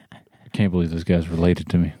can't believe this guy's related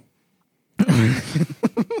to me.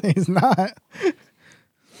 He's not.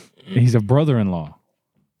 He's a brother-in-law.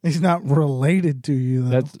 He's not related to you,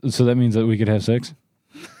 though. So that means that we could have sex?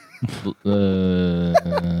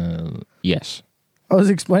 Yes. I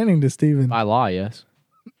was explaining to Steven By law, yes.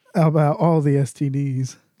 about all the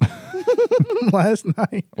STDs last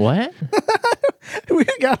night. What? We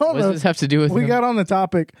got on What does this have to do with We him? got on the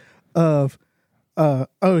topic of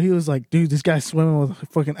he was like, dude, this guy's swimming with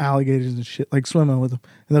fucking alligators and shit, like swimming with them.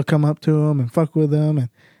 And they'll come up to him and fuck with them. And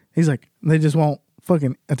he's like, they just won't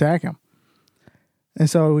fucking attack him. And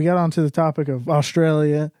so we got onto the topic of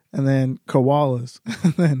Australia and then koalas.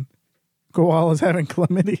 And then koalas having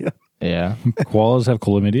chlamydia. Yeah. Koalas have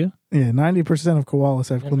chlamydia? Yeah, 90% of koalas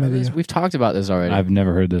have chlamydia. We've talked about this already. I've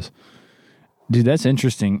never heard this. Dude, that's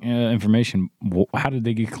interesting information. How did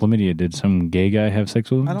they get chlamydia? Did some gay guy have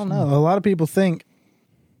sex with them? I don't know. A lot of people think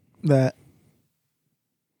that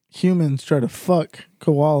humans try to fuck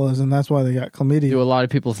koalas and that's why they got chlamydia. Do a lot of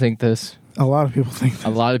people think this? A lot of people think that. A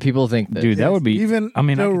lot of people think this. Dude, that would be... Even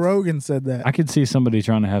Joe Rogan said that. I could see somebody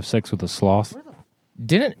trying to have sex with a sloth.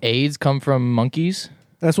 Didn't AIDS come from monkeys?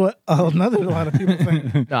 That's what another lot of people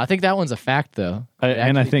think. No, I think that one's a fact, though.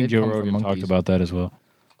 And I actually think did Joe come from Rogan talked monkeys. about that as well.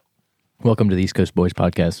 Welcome to the East Coast Boys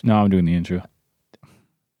podcast. No, I'm doing the intro.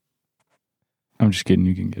 I'm just kidding.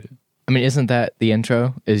 You can get it. I mean, isn't that the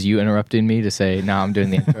intro? Is you interrupting me to say, "No, I'm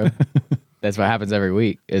doing the intro"? That's what happens every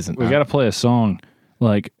week, isn't it? We got to play a song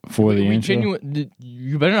like for the intro.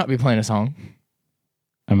 You better not be playing a song.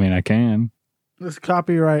 I mean, I can. This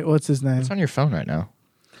copyright, what's his name? It's on your phone right now.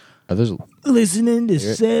 Oh, there's Listening to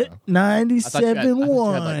set I thought you had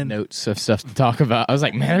 97.1. like notes of stuff to talk about. I was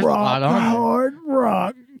like, man, there's a lot Rock on there. hard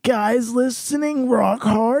rock. Guys listening, rock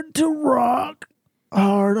hard to rock.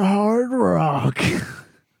 Hard rock.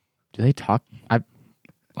 Do they talk?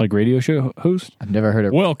 Like radio show host? I've never heard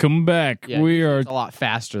of. Welcome back. Yeah, We are... it's a lot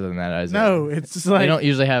faster than that. Isaiah. No, it's just like... They don't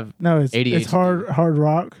usually have. No, it's ADHD. hard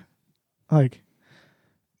rock. Like,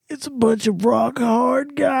 it's a bunch of rock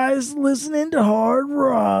hard guys listening to hard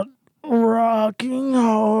rock. Rocking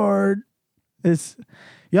hard. It's...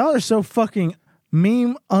 Y'all are so fucking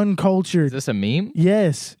meme uncultured. Is this a meme?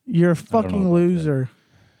 Yes, you're a know fucking about loser.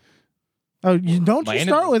 Oh, you don't you Landon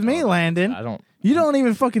start with doesn't me, know. Landon. I don't. You don't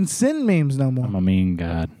even fucking send memes no more. I'm a mean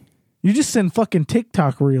god. You just send fucking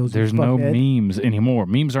TikTok reels. There's you no fuckhead. memes anymore.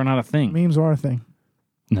 Memes are not a thing. Memes are a thing.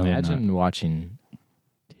 No, they're not. Imagine watching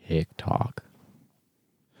TikTok.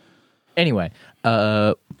 Anyway,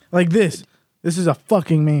 Like this. This is a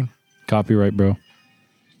fucking meme. Copyright, bro.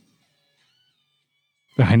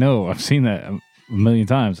 I know. I've seen that a million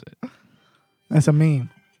times. That's a meme.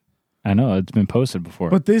 I know. It's been posted before.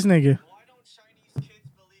 But this nigga. Why don't Chinese kids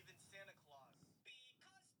believe in Santa Claus?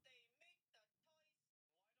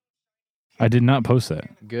 I did not post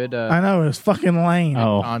that. good I know, it's fucking lame.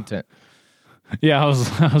 Oh, content. yeah. I was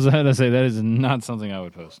about to say that is not something I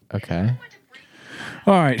would post. Okay.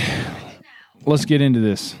 All right. Let's get into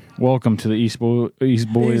this. Welcome to the East Boys. These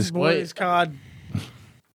boys, COD.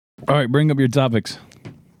 All right. Bring up your topics.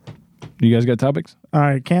 You guys got topics? All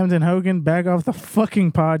right, Camden Hogan, back off the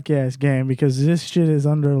fucking podcast game because this shit is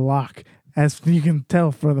under lock, as you can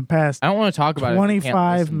tell for the past I don't want to talk about it. if you can't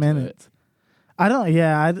 25 listen to minutes. I don't.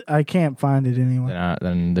 Yeah, I can't find it it. anyway.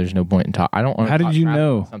 Then there's no point in talk. I don't want. How did you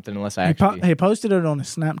know? Something unless I actually. He posted it on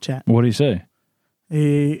his Snapchat. What did he say?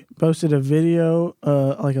 He posted a video,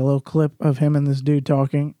 like a little clip of him and this dude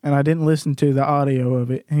talking, and I didn't listen to the audio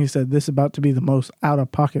of it. And he said, this is about to be the most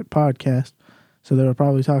out-of-pocket podcast. So they were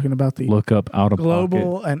probably talking about the Look up Out of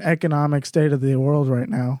global Pocket. and economic state of the world right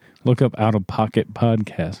now. Look up Out of Pocket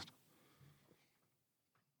podcast.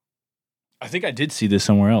 I think I did see this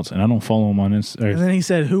somewhere else, and I don't follow him on And Instagram. then he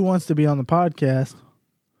said, who wants to be on the podcast?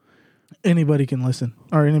 Anybody can listen,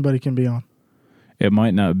 or anybody can be on. It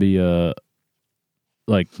might not be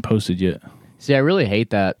like posted yet. See, I really hate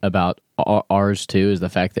that about ours too. Is the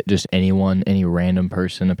fact that just anyone, any random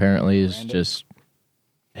person, apparently is just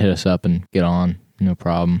hit us up and get on. No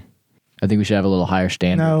problem. I think we should have a little higher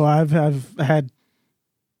standard. No, I've had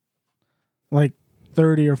like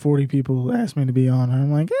 30 or 40 people ask me to be on. And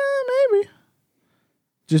I'm like, maybe.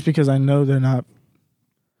 Just because I know they're not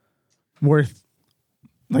worth,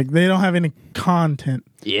 like, they don't have any content.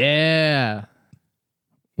 Yeah.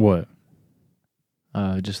 What?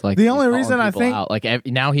 Just like The only calling reason I people think- out. Like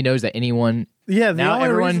now he knows that anyone. Yeah, Now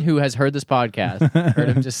everyone who has heard this podcast heard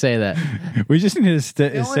him just say that. We just need to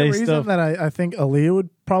The only say reason stuff. that I think Aaliyah would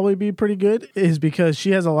probably be pretty good is because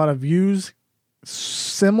she has a lot of views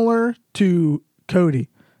similar to Cody.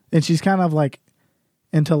 And she's kind of like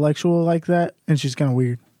intellectual like that. And she's kind of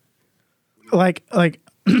weird. Like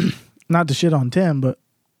not to shit on Tim, but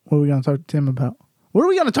What are we going to talk to Tim about? What are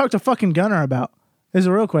we going to talk to fucking Gunner about? Is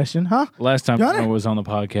a real question, huh? Last time Gunner? I was on the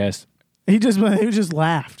podcast, He just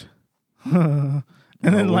laughed.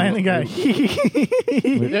 And then Landon got. You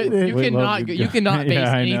cannot base Yeah,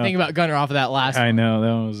 I know. anything about Gunner off of that last I one.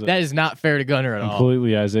 know That is not fair to Gunner at all.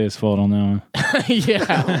 completely Isaiah's fault on that one.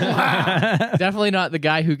 Yeah. Definitely not the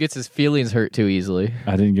guy who gets his feelings hurt too easily.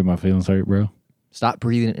 I didn't get my feelings hurt, bro. Stop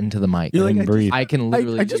breathing into the mic. You're I like, didn't breathe. I can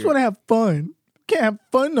literally I just hear want to have fun. Can't have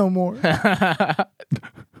fun no more.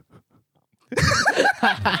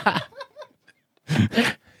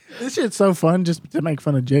 This shit's so fun just to make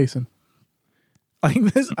fun of Jason. Like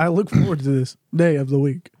this, I look forward to this day of the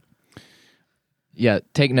week. Yeah,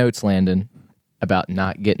 take notes, Landon, about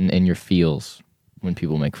not getting in your feels when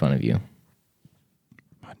people make fun of you.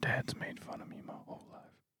 My dad's made fun of me my whole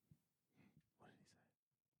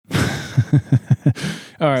life.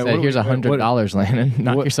 All right, Said, here's $100, Landon.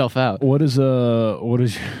 Knock what- yourself out. What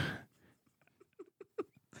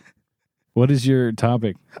is your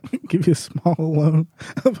topic? Give you a small loan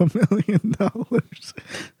of $1 million.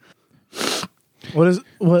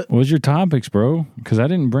 What? What's your topics, bro? Because I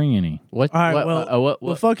didn't bring any. What? All right, what?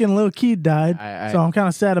 Well, fucking little kid died, I- so I'm kind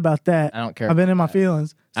of sad about that. I don't care I've been in my about that.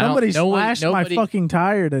 feelings. I don't- Somebody no one- slashed nobody- my fucking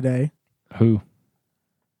tire today. Who?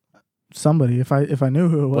 Somebody, if I knew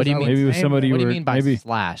who it was, What do you I mean? would Maybe it was name somebody them. What do you were- mean by maybe-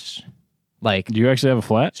 slash? Like Do you actually have a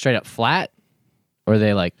flat? straight up flat? Or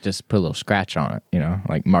they like just put a little scratch on it, you know,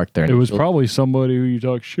 like mark their It was initials? probably somebody who you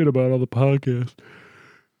talk shit about on the podcast.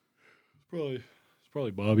 It's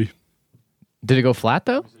probably Bobby. Did it go flat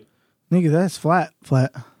though? Nigga, that's flat.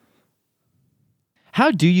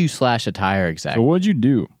 How do you slash a tire So exactly? what'd you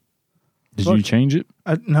do? Did you Fuck. change it?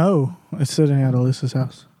 No, it's sitting at Alyssa's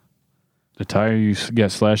house. The tire you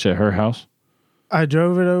got slashed at her house? I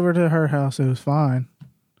drove it over to her house. It was fine.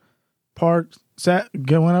 Parked,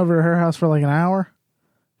 went over to her house for like an hour.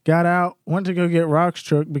 Got out, went to go get Rock's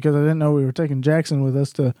truck because I didn't know we were taking Jackson with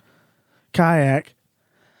us to kayak.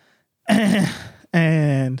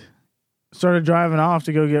 And started driving off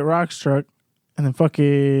to go get Rock's truck. And then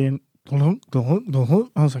fucking... I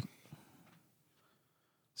was like,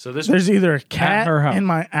 So this there's either a cat her house. in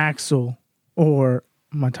my axle or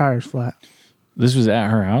my tire's flat. was at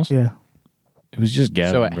her house? Yeah. It was just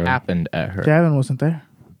Gavin, So it bro. happened at her. Gavin wasn't there.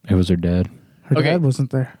 It was her dad. Her Okay. dad wasn't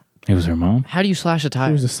there. It was her mom. How do you slash a He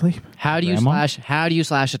tire? was asleep. How do you Grandma?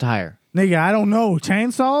 slash a tire? Nigga, I don't know.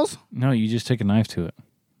 Chainsaws? No, you just take a knife to it.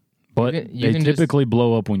 But You they can just- typically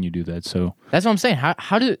blow up when you do that, so That's what I'm saying.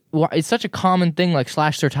 Why, it's such a common thing, like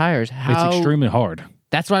slash their tires. How? it's extremely hard.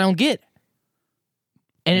 That's what I don't get.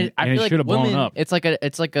 And I And it feel like should've blown women, up. it's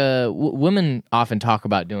like women often talk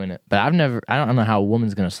about doing it, but I don't know how a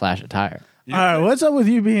woman's gonna slash a tire. All right, what's up with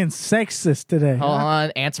you being sexist today? Hold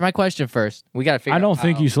on, answer my question first. We gotta figure. I don't out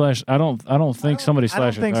think how. you slash. I don't think somebody I don't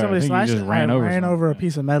slashed. think her tire. somebody I think slashed you just it. ran I over. ran over a something.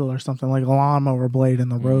 piece of metal or something, like a lawnmower blade in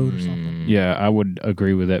the road or something. Yeah, I would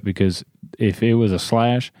agree with that because if it was a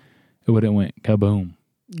slash, it would have went kaboom,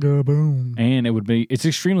 Ga-boom. and it would be. It's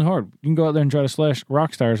extremely hard. You can go out there and try to slash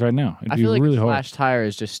rock stars right now. It'd I be feel like really a hard. slash tire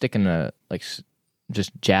is just sticking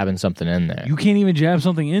just jabbing something in there. You can't even jab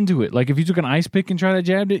something into it. Like if you took an ice pick and tried to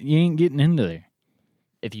jab it, you ain't getting into there.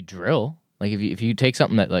 If you drill, like if you take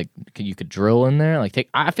something that like you could drill in there, like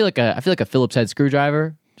I feel like a Phillips head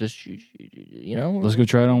screwdriver. Just you know, Let's go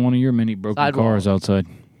try it on one of your many broken Sidewall. cars outside.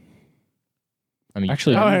 I mean,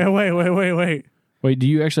 Actually, Oh, wait. Wait, do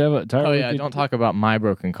you actually have a tire? oh leak? yeah, don't talk about my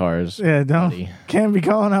broken cars. Yeah, don't. buddy. Can't be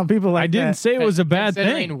calling out people like I didn't that. say it was a bad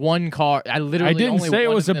Considering thing. one car, I literally I didn't only say it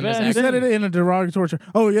one was of a them is bad You actually- said it in a derogatory term.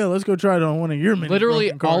 Oh, yeah, let's go try it on one of your many Literally,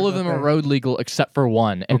 broken cars all of out them there. are road legal except for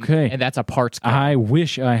one. And, Okay. and that's a parts car. I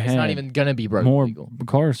wish I it's had not even gonna be road more legal.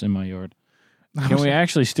 cars in my yard. Can we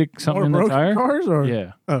actually stick something More in the broken tire? cars? Or?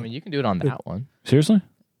 Yeah. I mean, you can do it on that one. Seriously?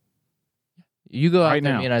 You go out Right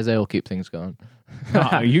there, now. me and Isaiah will keep things going.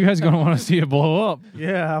 No, you guys gonna want to see it blow up.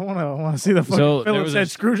 Yeah, I want to see the fucking So, there Phillips was head a-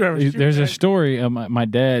 screwdriver. shoot There's a that. story. My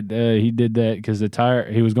dad, he did that because the tire.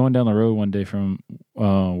 He was going down the road one day from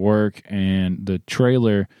work, and the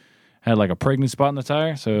trailer had like a pregnant spot in the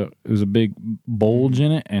tire, so it was a big bulge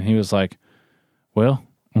in it. And he was like, "Well,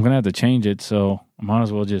 I'm gonna have to change it, so I might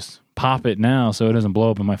as well just pop it now, so it doesn't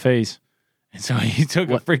blow up in my face." And so he took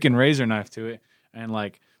a freaking razor knife to it, and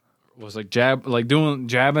was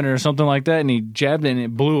jabbing it or something like that, and he jabbed it and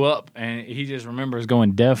it blew up, and he just remembers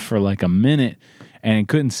going deaf for like a minute and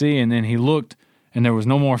couldn't see, and then he looked and there was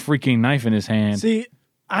no more freaking knife in his hand. See,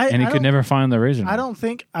 and he I could don't- never find the razor knife. I don't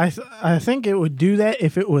think I think it would do that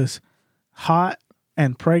if it was hot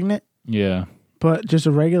and pregnant, Yeah. but just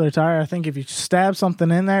a regular tire. I think if you stab something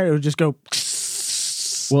in there, it would just go.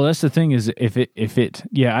 Well, that's the thing is if it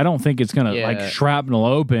I don't think it's gonna like shrapnel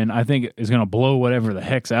open. I think it's gonna blow whatever the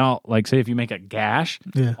heck's out. Like say if you make a gash,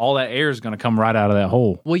 all that air is gonna come right out of that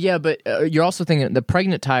hole. Well, yeah, but you're also thinking the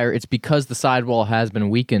pregnant tire. It's because the sidewall has been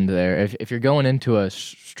weakened there. If you're going into a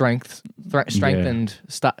strengthened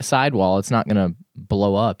sidewall, it's not gonna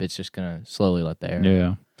blow up. It's just gonna slowly let the air.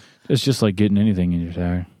 Yeah, it's just like getting anything in your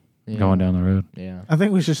tire going down the road. Yeah, I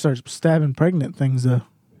think we should start stabbing pregnant things though.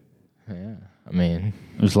 Yeah, I mean,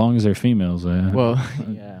 as long as they're females. Well,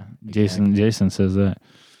 yeah. Jason says that.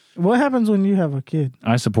 What happens when you have a kid?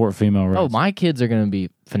 I support female rights. Oh, my kids are going to be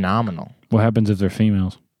phenomenal. What happens if they're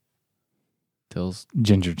females?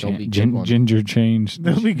 Ginger change.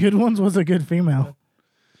 There'll be good ones. What's a good female?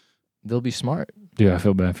 They'll be smart. Dude, I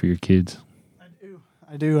feel bad for your kids.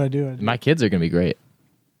 I do. My kids are going to be great.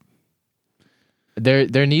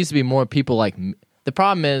 There needs to be more people like me. The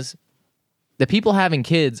problem is the people having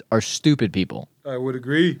kids are stupid people. I would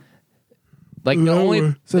agree. Like the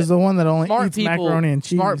only says the one that only eats people, macaroni and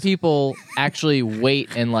cheese. Smart people actually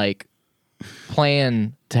wait and like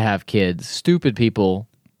plan to have kids. Stupid people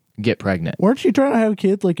get pregnant. Weren't you trying to have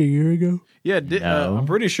kids like a year ago? Yeah, I'm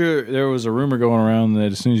pretty sure there was a rumor going around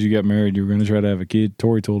that as soon as you got married, you were going to try to have a kid.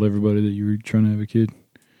 Tori told everybody that you were trying to have a kid.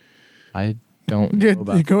 I don't know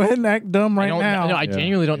about go ahead and act dumb right now. No, I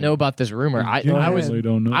genuinely don't know about this rumor.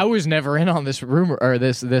 I was never in on this rumor or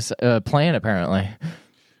this plan apparently.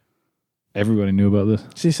 Everybody knew about this.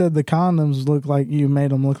 She said the condoms look like you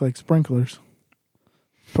made them look like sprinklers.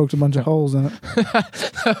 Poked a bunch of holes in it.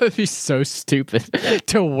 That would be so stupid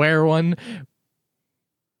to wear one.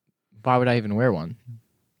 Why would I even wear one?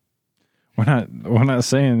 We're not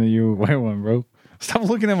saying that you wear one, bro. Stop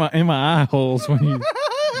looking at my eye holes when you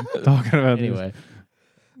talking about anyway.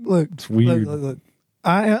 This. Look, it's weird. Look.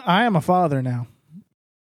 I am a father now,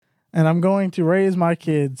 and I'm going to raise my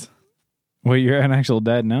kids. Wait, you're an actual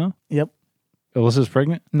dad now? Yep. Alyssa's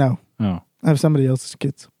pregnant? No. Oh. I have somebody else's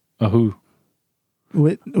kids. Who?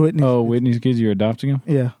 Whitney. Oh, Whitney's kids. You're adopting them?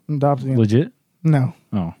 Yeah, I'm adopting them. Legit? No.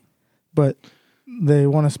 Oh. But they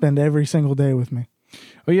want to spend every single day with me.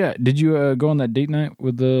 Oh yeah. Did you go on that date night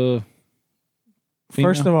with the female?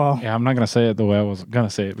 First of all, yeah, I'm not gonna say it the way I was gonna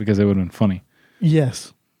say it because it would have been funny.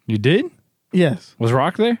 Yes. You did? Yes. Was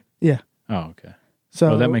Rock there? Yeah. Oh, okay.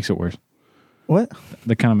 So that makes it worse. What?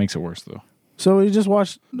 That kind of makes it worse though. So we just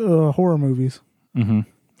watched horror movies. Mm-hmm.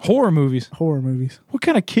 Horror movies. What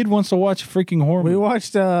kind of kid wants to watch a freaking horror movie? We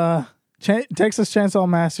watched Texas Chainsaw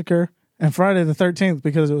Massacre and Friday the 13th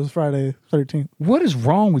because it was Friday the 13th. What is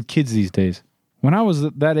wrong with kids these days? When I was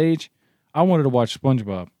that age, I wanted to watch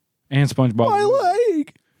SpongeBob and SpongeBob. My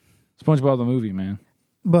leg. SpongeBob the movie, man.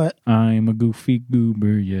 But I'm a goofy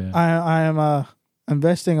goober, yeah. I am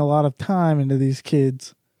investing a lot of time into these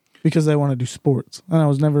kids because they want to do sports. And I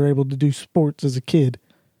was never able to do sports as a kid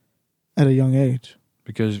at a young age.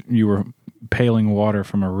 Because you were paling water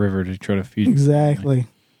from a river to try to feed. Exactly.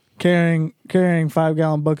 Carrying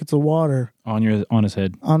 5-gallon buckets of water on his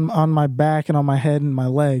head. On my back and on my head and my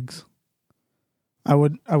legs. I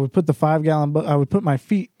would put the 5-gallon I would put my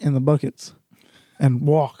feet in the buckets and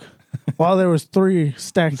walk while there was 3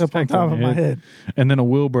 stacked up on top of my head. And then a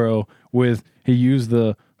wheelbarrow he used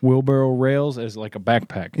the wheelbarrow rails as like a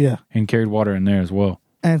backpack. Yeah. And carried water in there as well.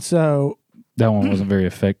 And so that one wasn't very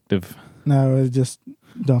effective. No, it just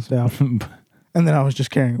dumped out. And then I was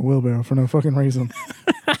just carrying a wheelbarrow for no fucking reason.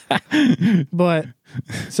 But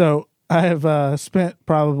so I have spent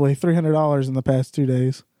probably $300 in the past 2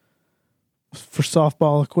 days for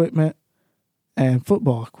softball equipment and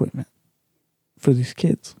football equipment for these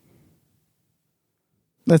kids.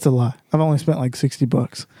 That's a lie. I've only spent like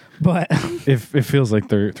 $60, but it feels like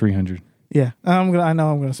they're 300. Yeah, I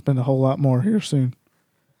know I'm gonna spend a whole lot more here soon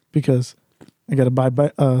because I got to buy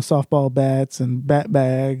softball bats and bat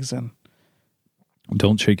bags and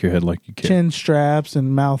don't shake your head like you can. Chin straps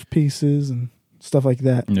and mouthpieces and stuff like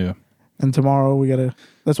that. Yeah. And tomorrow we got to.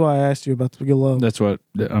 That's why I asked you about the glove. That's what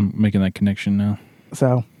I'm making that connection now.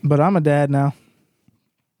 So, but I'm a dad now.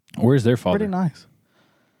 Where's their father? Pretty nice.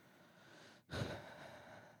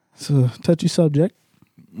 It's a touchy subject.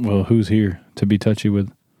 Well, who's here to be touchy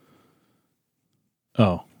with?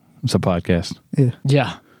 Oh, it's a podcast.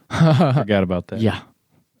 Yeah. Forgot about that. Yeah.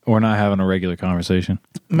 We're not having a regular conversation.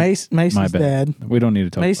 Macy's dad. We don't need to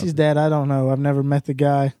talk Macy's about dad, I don't know. I've never met the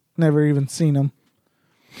guy. Never even seen him.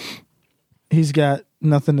 He's got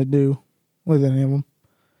nothing to do with any of them.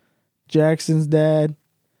 Jackson's dad.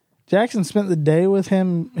 Jackson spent the day with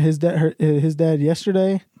his dad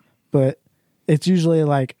yesterday, but it's usually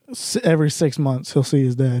like every 6 months he'll see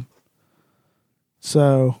his dad.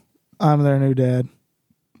 So I'm their new dad.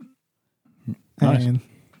 Nice. And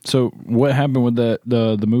So what happened with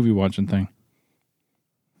the movie watching thing?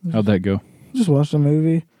 How'd that go? Just watched a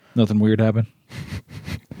movie. Nothing weird happened?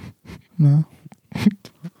 No.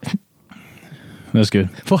 That's good.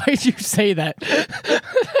 Why did you say that?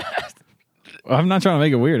 I'm not trying to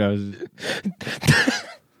make it weird. I was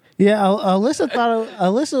Yeah,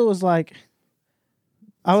 Alyssa was like,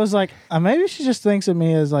 I was like, maybe she just thinks of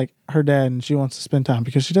me as like her dad and she wants to spend time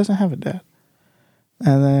because she doesn't have a dad.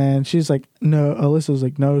 And then she's like, no, Alyssa was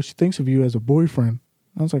like, no, she thinks of you as a boyfriend.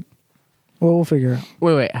 I was like, well, we'll figure it out.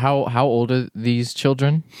 Wait. How old are these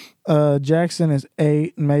children? Jackson is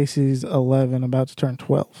 8, Macy's 11, about to turn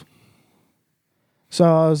 12. So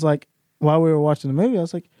I was like, while we were watching the movie, I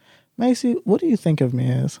was like, Macy, what do you think of me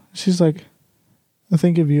as? She's like, I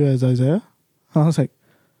think of you as Izaiah. I was like,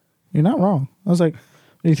 you're not wrong. I was like,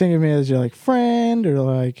 do you think of me as your like friend or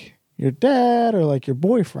like your dad or like your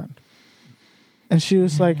boyfriend? And she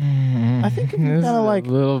was like, I think of you kind of like a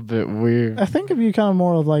little bit weird. I think of you kind of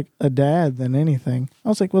more of like a dad than anything. I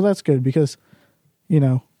was like, well, that's good because, you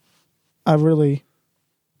know, I really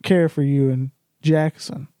care for you and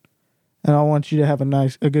Jackson. And I want you to have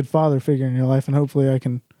a good father figure in your life. And hopefully I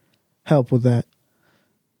can help with that.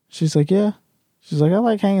 She's like, yeah. She's like, I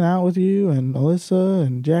like hanging out with you and Alyssa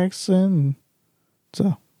and Jackson.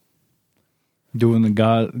 So. doing the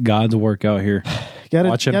God's work out here.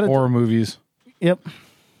 Watching horror movies. Yep.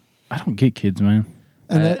 I don't get kids, man.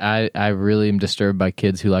 I really am disturbed by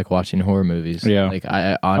kids who like watching horror movies. Yeah. Like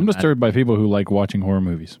I'm disturbed by people who like watching horror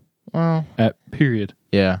movies. Well, Period.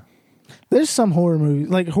 yeah. There's some horror movies,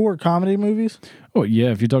 like horror comedy movies, Oh,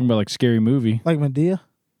 yeah. If you're talking about like scary movie. like Medea.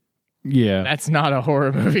 Yeah. That's not a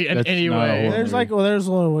horror movie in That's any not a way. horror There's there's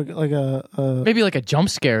a little like a Maybe like a jump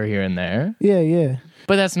scare here and there, yeah.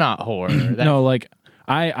 but that's not horror. No, like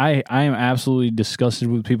I am absolutely disgusted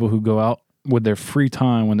with people who go out with their free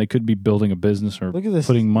time when they could be building a business or Look at this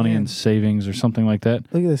putting money skin. in savings or something like that.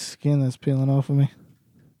 Look at this skin that's peeling off of me.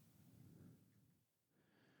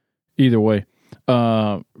 Either way,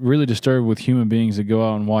 really disturbed with human beings that go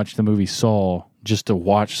out and watch the movie Saw just to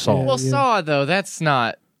watch Saw. Yeah. Well, Saw though, that's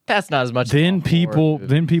not as much. Then of a horror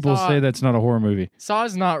movie. people Saw, say that's not a horror movie. Saw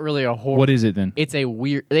is not really a horror. What is it then? It's a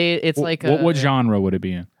weird. It's like what genre would it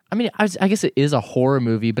be in? I mean, I guess it is a horror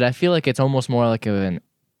movie, but I feel like it's almost more like an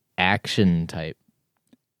action type.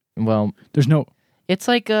 Well, There's no. it's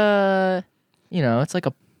like it's like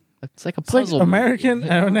a It's like puzzle. American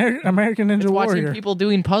Ninja It's watching Warrior. people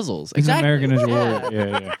doing puzzles. It's Exactly. American Ninja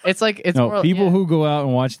Warrior. Yeah. It's No, more, people yeah. who go out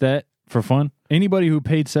and watch that for fun. Anybody who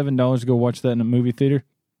paid $7 to go watch that in a movie theater,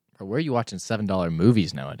 Bro, where are you watching $7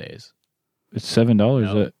 movies nowadays? it's $7.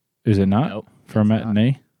 No. Is it not Nope, for a it's not.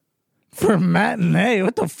 matinee? For matinee.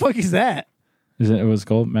 What the fuck is that? Is that what it's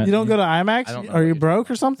called? Matinee? You don't go to I IMAX? don't know Are you what you're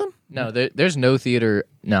broke or something? No, there's no theater.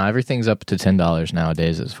 No, everything's up to $10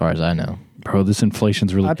 nowadays, as far as I know. Bro, this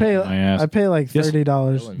inflation's really I pay kicking my ass. I pay like Yes.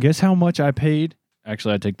 $30. Guess how much I paid?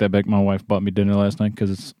 Actually, I take that back. My wife bought me dinner last night because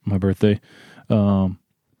it's my birthday. That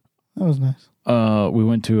was nice. We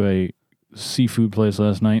went to a seafood place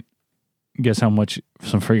last night. Guess how much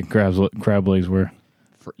some freaking crab legs were?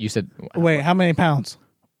 You said Wait, how many pounds?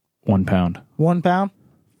 1 pound. 1 pound?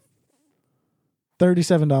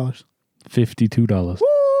 $37. $52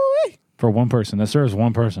 Woo-wee. for one person. That serves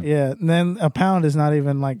one person. Yeah, and then a pound is not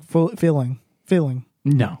even like filling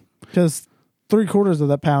No, because 3/4 of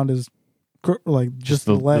that pound is like just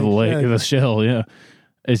the leg. the shell. Yeah,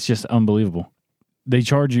 it's just unbelievable. They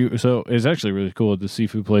charge you. So it's actually really cool at the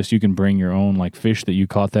seafood place. You can bring your own like fish that you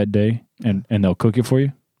caught that day, and they'll cook it for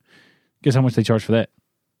you. Guess how much they charge for that?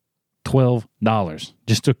 $12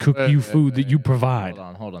 just to cook you food that you provide.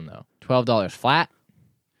 Hold on though. $12 flat.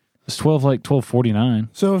 It's $12.49.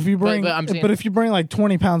 So if you bring, But I'm saying- if you bring like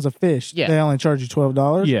 20 pounds of fish, Yeah. they only charge you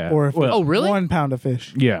 $12. Yeah. Or if Well- Oh, really? 1 pound of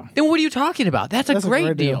fish. Yeah. Then what are you talking about? That's a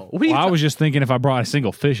great deal. What are you Well, I ta- was just thinking if I brought a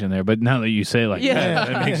single fish in there, but now that you say it like Yeah.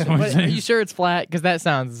 that makes more But are sense. you sure it's flat? Because that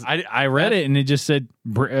sounds. I read it and it just said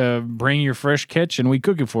bring your fresh catch and we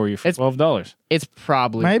cook it for you for It's- $12. It's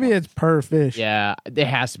probably Maybe it's per fish. Yeah, it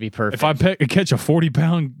has to be perfect. If I catch a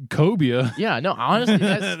 40-pound cobia, Yeah, no, honestly,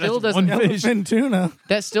 that still doesn't. one fish. Yellowfin tuna.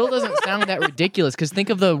 That still doesn't sound that ridiculous. Because think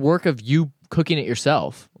of the work of you cooking it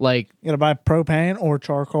yourself. Like, You gotta buy propane or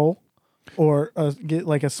charcoal, or get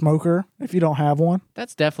like a smoker if you don't have one.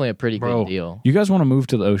 that's definitely a pretty bro, big deal. you guys want to move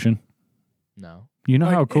to the ocean? No, You know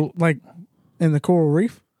how Like, cool? like in the coral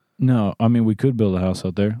reef. No, I mean we could build a house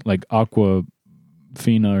out there, like Aquafina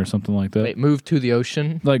or something like that. wait, move to the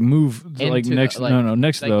ocean. Like move like Into next. the- like- no,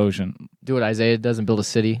 next to the like- ocean. Do what Isaiah does and build a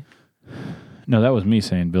city. No, that was me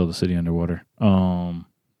saying build a city underwater. Oh.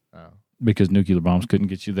 because nuclear bombs couldn't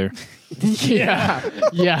get you there. yeah.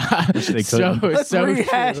 They So, couldn't. Let's so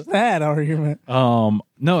rehash true. that argument. No,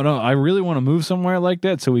 I really want to move somewhere like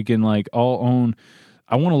that so we can like all own.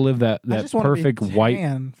 I want to live that I just wanna perfect be white.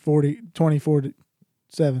 10, 40,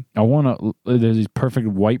 2047. I want to. There's these perfect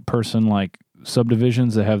white person like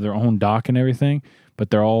subdivisions that have their own dock and everything, but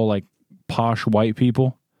they're all like posh white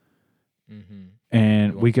people,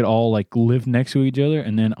 and we could all like live next to each other.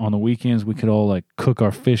 And then on the weekends, we could all like cook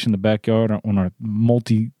our fish in the backyard on our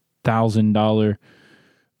multi-$1,000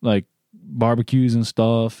 like barbecues and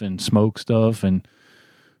stuff, and smoke stuff, and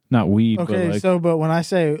not weed. Okay, but like, but when I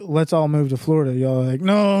say let's all move to Florida, y'all are like,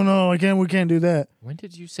 no, we can't do that. When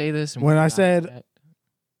did you say this? And When where I did said- say that?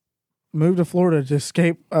 Move to Florida to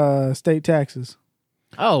escape state taxes.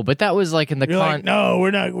 Oh, but that was like in the You're like, no,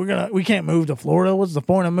 we can't move to Florida. What's the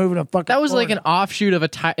point of moving to fucking that was like Florida? an offshoot of a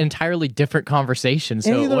entirely different conversation.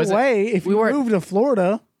 So it Either wasn't- way, if we you weren't- move to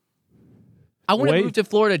Florida, I want to Wait. move to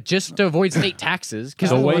Florida just to avoid state taxes. Because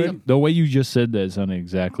the way you just said that sounded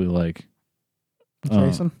exactly like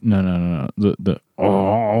Jason. No. I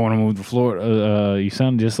want to move to Florida. You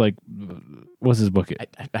sound just like what's his bucket?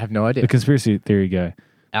 I have no idea. The conspiracy theory guy.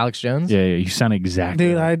 Alex Jones? Yeah. You sound exactly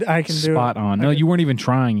Dude, like I can do spot it. on. No, you weren't even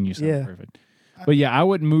trying, and you sound Yeah. perfect. But yeah, I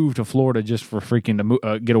wouldn't move to Florida just for freaking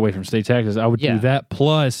to get away from state taxes. I would Yeah. do that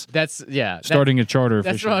plus That's starting a charter.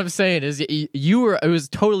 That's fishing. what I'm saying. Is you were? It was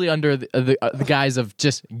totally under the guise of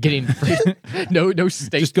just getting free, no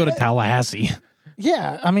state. Just go to Tallahassee.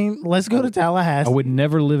 Yeah, I mean, let's go to I Tallahassee. would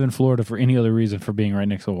never live in Florida for any other reason for being right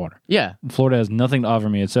next to the water. Yeah, Florida has nothing to offer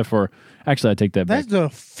me except for. Actually, I take that back. That's a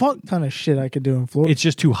fuck ton of shit I could do in Florida. It's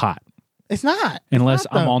just too hot It's not. unless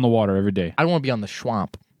It's not, I'm though. on the water every day. I don't want to be on the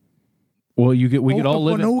swamp. Well, we could all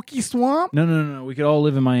live in. Okefenokee Swamp. No. We could all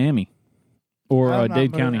live in Miami or I'm not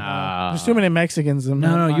Dade moving. County. There's too many Mexicans in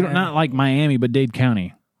No, you don't. Miami. Not like Miami, but Dade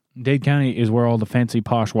County. Dade County is where all the fancy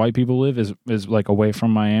posh white people live. Is like away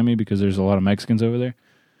from Miami because there's a lot of Mexicans over there.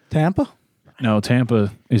 Tampa. No,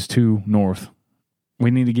 Tampa is too north.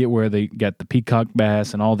 We need to get where they got the peacock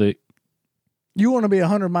bass and all the. You want to be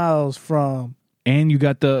 100 miles from And you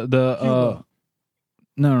got the Cuba.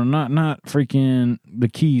 No, not freaking the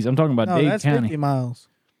Keys. I'm talking about No, Dade that's County. 50 miles.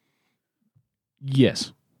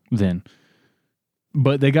 Yes, then.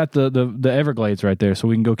 But they got the Everglades right there, so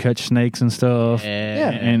we can go catch snakes and stuff.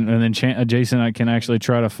 And then Jason and I can actually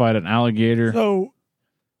try to fight an alligator. So,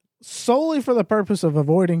 solely for the purpose of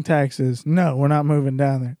avoiding taxes, no, we're not moving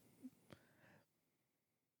down there.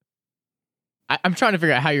 I'm trying to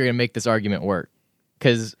figure out how you're going to make this argument work.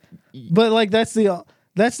 Because But like that's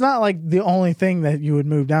not like the only thing that you would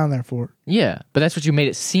move down there for. yeah, but that's what you made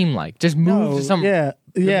it seem like. Just move to some yeah.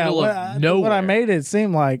 middle of What I nowhere. made it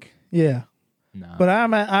seem like, yeah. No. But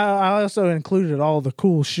I also included all the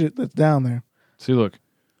cool shit that's down there, See, look,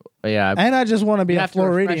 yeah, and I just want to be we a have to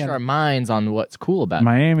refresh Floridian. our minds on what's cool about it.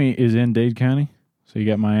 Miami is in Dade County, so you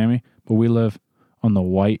got Miami, but we live on the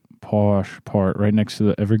white posh part right next to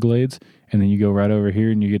the Everglades, and then you go right over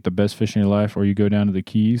here and you get the best fish in your life, or you go down to the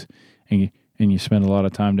Keys and you spend a lot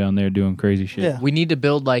of time down there doing crazy shit. Yeah. We need to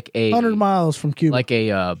build like a 100 miles from Cuba. like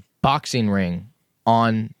a boxing ring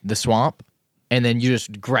on the swamp, and then you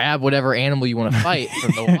just grab whatever animal you want to fight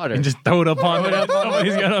from the water. And just throw it up on it.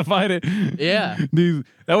 Somebody's got to fight it. Yeah. Dude,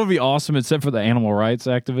 that would be awesome, except for the animal rights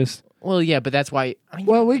activists. Well, yeah, but that's why. I mean,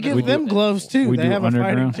 well, we give them gloves too. we They do have a fighting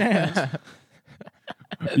underground. chance.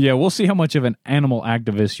 Yeah, we'll see how much of an animal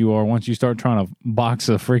activist you are once you start trying to box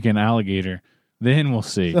a freaking alligator. Then we'll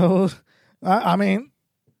see. So, I mean,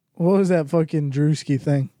 what was that fucking Drewski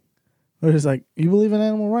thing? Where it's like, you believe in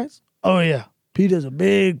animal rights? Oh yeah, Pete is a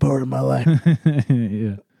big part of my life.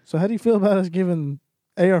 Yeah. So how do you feel about us giving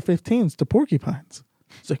AR-15s to porcupines?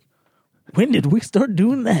 It's like, when did we start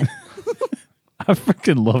doing that? I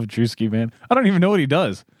freaking love Drewski, man. I don't even know what he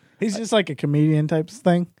does. He's just like a comedian type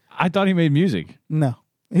thing. I thought he made music. No,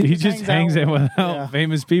 He just hangs out with Yeah.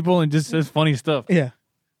 famous people and just says funny stuff. Yeah,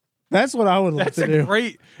 that's what I would love That's to a do.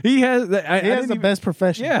 great. He has. He has the best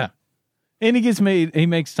profession. Yeah, and he gets made. He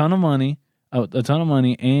makes a ton of money,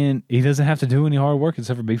 and he doesn't have to do any hard work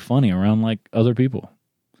except for be funny around like other people.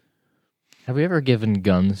 have we ever given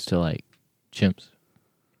guns to like chimps?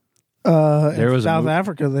 There In was a South mo-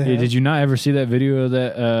 Africa. They Hey, have. did you not ever see that video of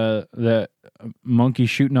that monkey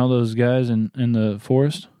shooting all those guys in the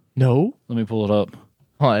forest? No. Let me pull it up.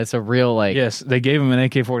 Oh, it's a real like. Yes, they gave him an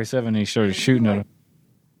AK-47 and he started shooting at him.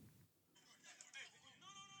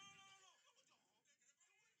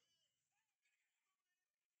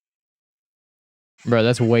 Bro,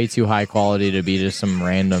 that's way too high quality to be just some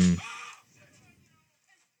random.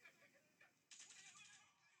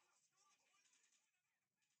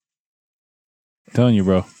 I'm telling you,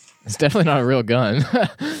 bro. It's definitely not a real gun.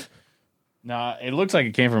 Nah, it looks like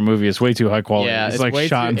it came from a movie. It's way too high quality. Yeah, it's it's like way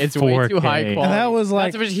shot too- in it's 4K. way too high quality. And that was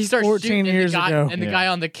like That's what he starts 14 shooting, years and the guy, ago. And the Yeah. guy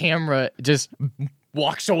on the camera just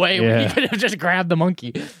walks away when Yeah. he could have just grabbed the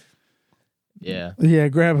monkey. Yeah. Yeah,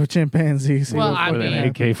 grab a chimpanzee. See Well, what I fucking With mean- an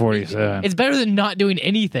happens. AK-47. It's better than not doing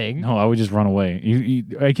anything. No, I would just run away.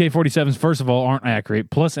 AK-47s, first of all, aren't accurate.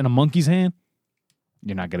 Plus, in a monkey's hand,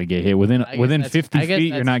 you're not gonna get hit. Within I guess 50 I guess feet,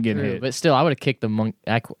 you're that's not getting true, hit. But still, I would have kicked the monkey.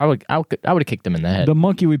 I would have kicked him in the head. The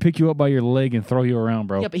monkey would pick you up by your leg and throw you around,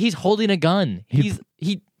 bro. Yeah, but he's holding a gun. He's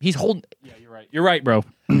holding. Yeah, you're right. You're right, bro.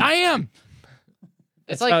 I am.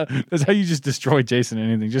 It's like That's how you just destroy Jason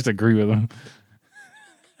and anything. Just agree with him.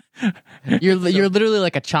 you're literally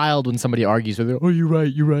like a child when somebody argues with you. Oh, you're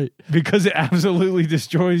right. You're right. Because it absolutely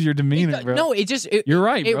destroys your demeanor, bro. No, it just You're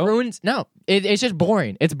right, It bro. ruins. No, it's just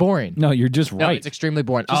boring. It's boring. No, you're just No, right. it's extremely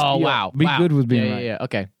boring. Just Oh be- wow. be wow. good with being yeah, right. Yeah.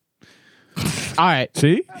 Okay. All right.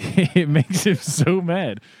 See? It makes him so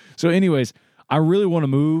mad. So, anyways, I really want to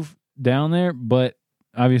move down there, but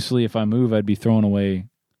obviously, if I move, I'd be throwing away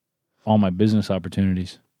all my business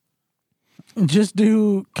opportunities. Just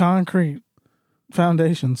do concrete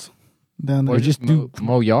foundations down there. Or just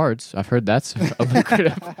mow yards. I've heard that's a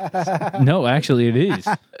lucrative. No, actually, it is.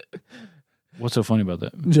 What's so funny about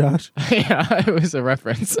that? Josh. Yeah, it was a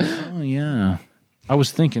reference. Oh, yeah. I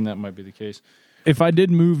was thinking that might be the case. If I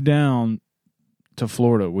did move down to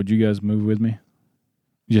Florida, would you guys move with me?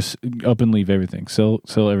 Just up and leave everything. Sell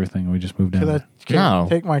everything, and we just move down there. Can I No.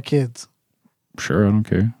 take my kids? Sure, I don't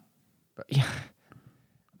care. Yeah.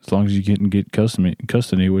 As long as you can get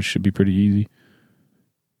custody, which should be pretty easy.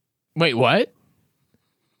 Wait, what?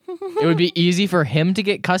 It would be easy for him to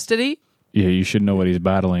get custody? Yeah, you should know what he's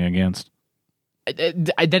battling against.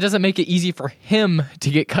 That doesn't make it easy for him to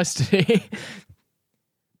get custody.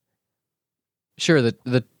 Sure, the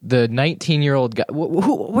 19-year-old guy.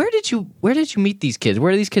 Where did you meet these kids?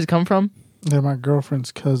 Where do these kids come from? They're my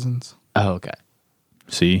girlfriend's cousins. Oh, okay.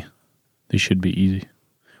 See, they should be easy.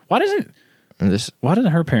 Why doesn't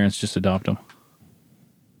her parents just adopt them?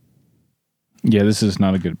 Yeah, this is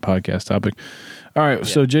not a good podcast topic. All right,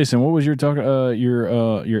 so Jason, what was your talk?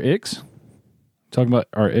 Your icks? Talking about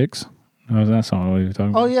our icks? No, that's not what you were talking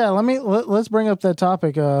about. Oh yeah, let's bring up that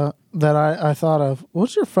topic that I thought of.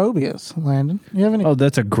 What's your phobias, Landon? You have any? Oh,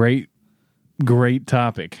 that's a great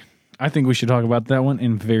topic. I think we should talk about that one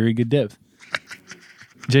in very good depth.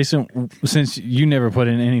 Jason, since you never put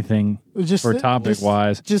in anything for topic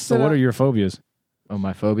wise, so what are your phobias? Oh,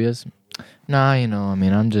 my phobias? Nah, I'm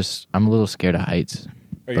a little scared of heights.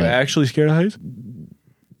 Are you actually scared of heights?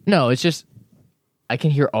 No, it's just I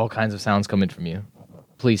can hear all kinds of sounds coming from you.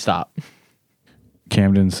 Please stop.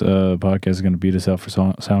 Camden's podcast is going to beat us out for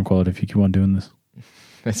sound quality if you keep on doing this.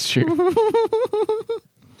 That's true.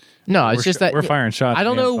 No, it's just that we're firing shots. I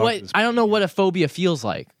don't know what a phobia feels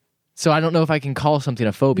like. So I don't know if I can call something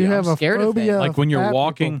a phobia. You have I'm a scared of phobia. things. like when you're fat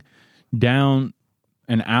walking down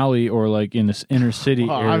an alley or like in this inner city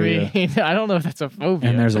Well, I area, mean, I don't know if that's a phobia.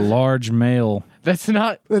 and there's a large male. That's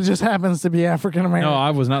not. It just happens to be African American. No,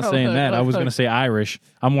 I was not saying that. I was going to say Irish.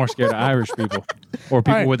 I'm more scared of Irish people or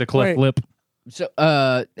people All right, with a cleft wait. lip. So,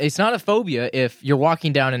 it's not a phobia if you're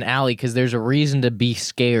walking down an alley because there's a reason to be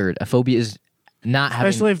scared. A phobia is not having.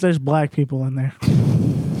 Especially if there's black people in there.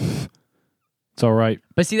 It's all right.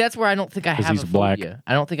 But see, that's where I don't think I have he's a black. phobia.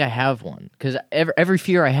 I don't think I have one because every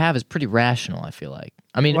fear I have is pretty rational. I feel like.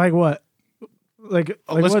 I mean, Like what? Like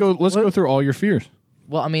Let's go through all your fears.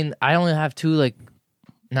 well, I mean, I only have two. Like,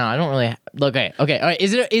 no, I don't really. Okay, all right.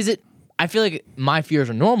 Is it? I feel like my fears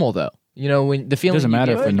are normal though. When the feeling Doesn't you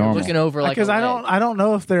matter get if they're when you're normal. looking over like Because a I don't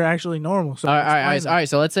know if they're actually normal. So All right.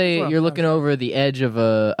 So let's say That's what you're I'm looking over the edge of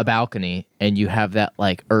a balcony and you have that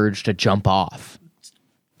like urge to jump off.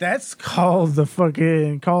 That's called the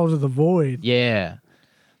fucking call to the void. Yeah.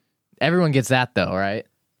 Everyone gets that though, right?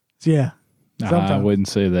 Yeah. I Sometimes. wouldn't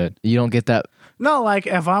say that. You don't get that. No, like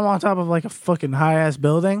if I'm on top of like a fucking high ass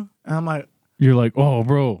building, and I'm like, You're like, oh,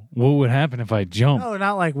 bro, what would happen if I jump? no,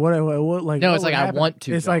 not like what like. No, what it's like would I happen? want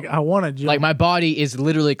to It's jump. like I want to jump. Like my body is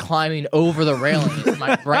literally climbing over the railing.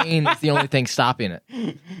 My brain is the only thing stopping it.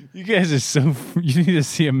 You guys are so. You need to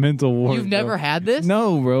see a mental ward. You've never had this?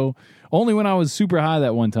 No, bro. Only when I was super high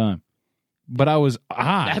that one time. But I was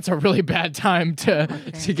high. That's a really bad time to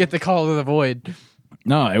get the call to the void.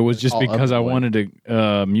 No, it was just All because I up the wanted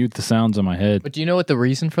to mute the sounds in my head. But do you know what the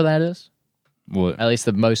reason for that is? What? At least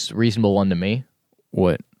the most reasonable one to me.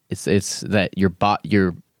 What? It's that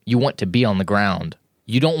you want to be on the ground.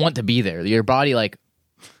 You don't want to be there. Your body like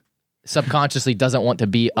subconsciously doesn't want to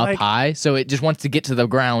be up Like- high, so it just wants to get to the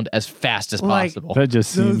ground as fast as Like- possible. That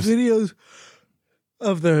just those seems. videos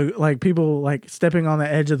of the like people like stepping on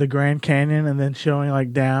the edge of the Grand Canyon and then showing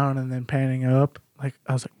like down and then panning up. Like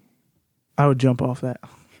I was like, I would jump off that.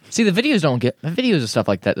 See, the videos of stuff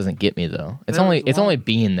like that doesn't get me though. It's only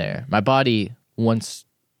being there. My body wants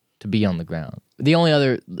to be on the ground. The only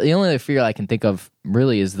other fear I can think of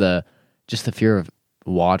really is just the fear of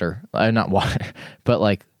water. Not water, but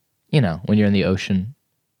like, you know, when you're in the ocean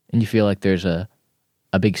and you feel like there's a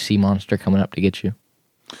big sea monster coming up to get you.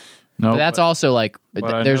 No, but that's also like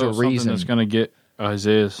there's a reason that's gonna get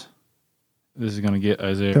Isaiah's. This is gonna get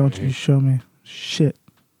Isaiah. Don't you show me shit.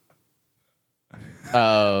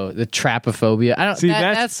 Oh, the trapophobia. I don't see.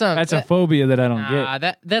 That's a phobia that I don't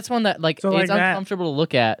get. That's one that like So it's like uncomfortable to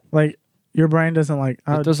look at. Like your brain doesn't like.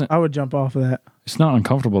 I would jump off of that. It's not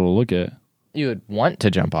uncomfortable to look at. You would want to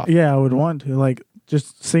jump off. Yeah, I would want to. Like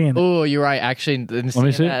just seeing it. Oh, you're right. Actually, let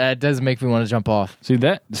me see. That does make me want to jump off. See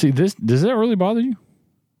this? Does that really bother you?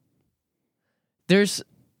 There's.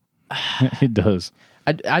 It does.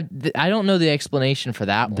 I don't know the explanation for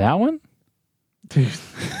that one. That one? Dude.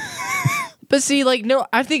 But see, like, no,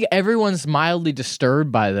 I think everyone's mildly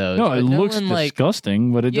disturbed by those. No, it looks like,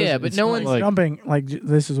 disgusting, but it doesn't. Yeah, but no one's like jumping. Like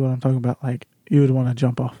this is what I'm talking about. Like you would want to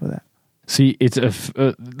jump off of that. See, it's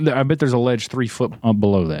I bet there's a ledge 3 foot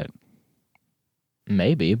below that.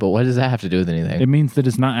 Maybe, but what does that have to do with anything? It means that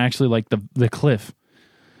it's not actually like the cliff.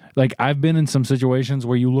 Like I've been in some situations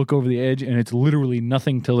where you look over the edge and it's literally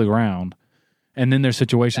nothing to the ground. And then there's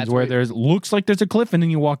situations where looks like there's a cliff, and then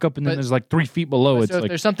you walk up, and then there's like 3 feet below. It's so like, if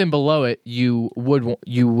there's something below it, you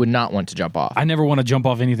would not want to jump off. I never want to jump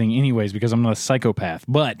off anything, anyways, because I'm not a psychopath.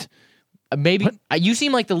 But maybe you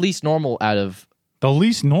seem like the least normal out of the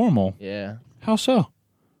least normal. Yeah. How so?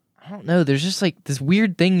 I don't know. There's just like this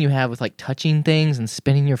weird thing you have with like touching things and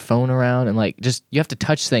spinning your phone around, and like just you have to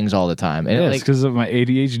touch things all the time. And it's because of my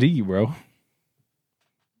ADHD, bro.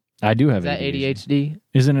 I do have is that ADHD.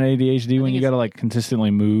 Isn't it ADHD when you got to like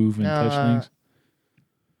consistently move and touch things?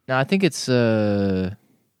 No, I think it's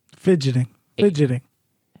fidgeting. Fidgeting.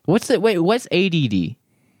 What's ADD?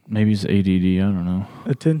 Maybe it's ADD. I don't know.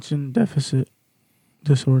 Attention deficit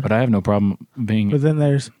disorder. But I have no problem being. But then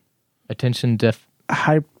there's attention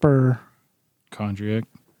hyper. Chondriac.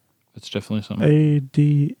 That's definitely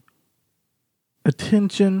something.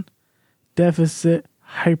 Attention deficit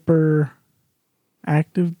hyper.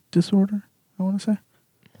 Active disorder, I want to say.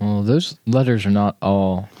 Well, those letters are not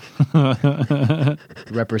all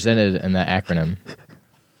represented in that acronym.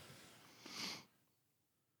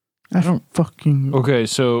 I don't fucking. Okay,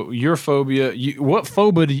 so your phobia. What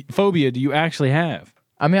phobia do you actually have?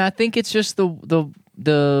 I mean, I think it's just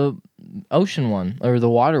the ocean one or the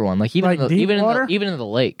water one. Like even like even in the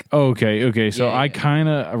lake. Okay. So I kind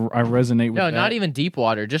of I resonate with that. No, not even deep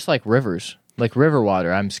water. Just like rivers. Like river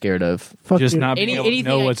water, I'm scared of. Just not being able to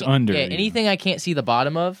know what's under. Yeah, anything I can't see the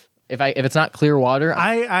bottom of. If it's not clear water,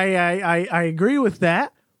 I agree with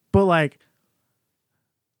that. But like,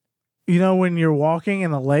 you know, when you're walking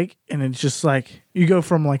in the lake and it's just like you go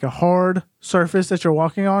from like a hard surface that you're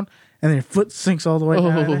walking on, and then your foot sinks all the way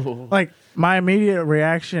down. Like my immediate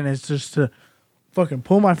reaction is just to fucking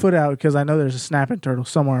pull my foot out because I know there's a snapping turtle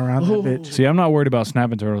somewhere around that bitch. See, I'm not worried about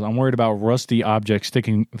snapping turtles. I'm worried about rusty objects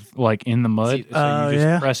sticking like in the mud. So you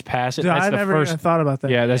just press past it. Dude, that's I the never first. even thought about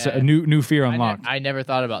that. Yeah, that's a new fear unlocked. I never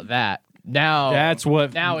thought about that. Now that's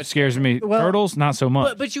what scares me. Well, turtles, not so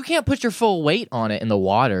much. But you can't put your full weight on it in the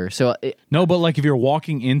water. So no, but like if you're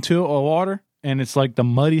walking into a water and it's like the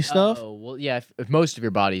muddy stuff. Oh well, yeah. If most of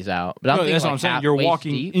your body's out, but that's what I'm saying. You're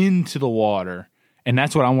walking deep into the water. And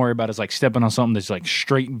that's what I'm worried about is like stepping on something that's like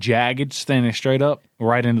straight and jagged, standing straight up,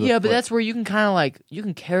 right into the but foot. that's where you can kind of like, you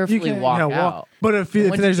can carefully walk out. But if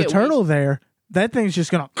there's a turtle there, that thing's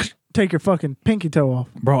just going to take your fucking pinky toe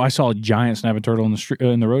off. Bro, I saw a giant snapping turtle in the street,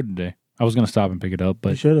 in the road today. I was going to stop and pick it up,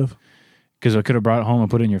 but you should have. Because I could have brought it home and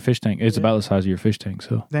put it in your fish tank. It's about the size of your fish tank,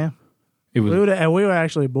 so. Damn. It was. We would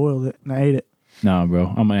actually boiled it and I ate it. No,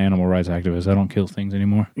 bro. I'm an animal rights activist. I don't kill things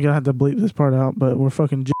anymore. You're going to have to bleep this part out, but we're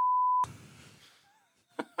fucking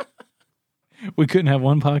We couldn't have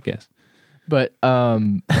one podcast. But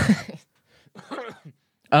no,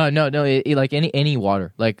 like any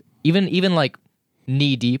water, like even like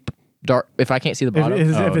knee deep, dark. If I can't see the bottom,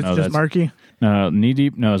 if it's just murky. No, knee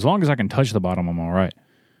deep. No, as long as I can touch the bottom, I'm all right.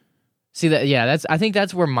 See that? Yeah, I think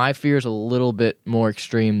that's where my fear is a little bit more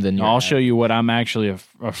extreme than yours. I'll show you what I'm actually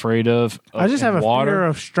afraid of. I just have a water. fear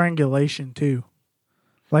of strangulation too,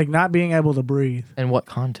 like not being able to breathe. In what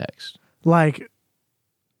context? Like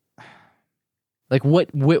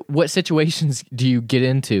what situations do you get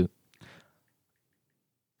into?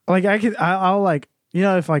 Like I'll like, you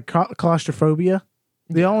know, if like claustrophobia,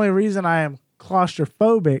 the only reason I am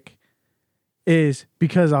claustrophobic is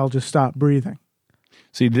because I'll just stop breathing.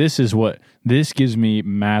 See, this gives me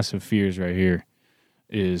massive fears right here.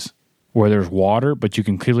 Is where there's water, but you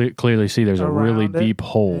can clearly see there's a really Around it. deep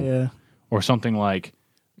hole, Yeah. or something like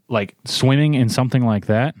swimming in something like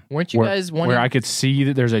that. Weren't you guys wanting... where I could see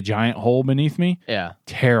that there's a giant hole beneath me? Yeah.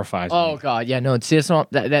 Terrifies Oh me. God, yeah, no. See, that's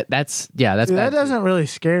not that's See, bad that too. doesn't really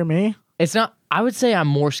scare me. It's not. I would say I'm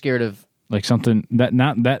more scared of. Like something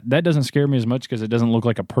that doesn't scare me as much because it doesn't look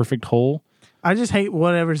like a perfect hole. I just hate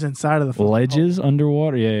whatever's inside of the fucking Ledges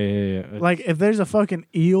underwater. Yeah. hole. Like if there's a fucking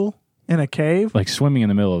eel in a cave. Like swimming in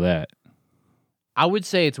the middle of that. I would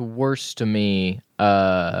say it's worse to me.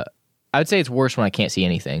 I would say it's worse when I can't see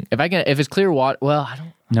anything. If it's clear water, well, I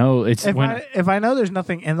don't. No, it's If I know there's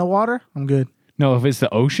nothing in the water, I'm good. no, if it's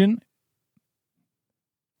the ocean,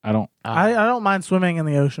 I don't I don't mind swimming in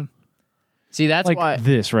the ocean. See, that's like why.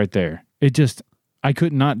 this right there. It just I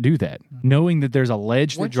could not do that. Knowing that there's a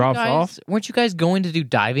ledge that drops off. Weren't you guys going to do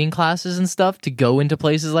diving classes and stuff to go into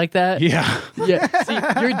places like that? Yeah. Yeah.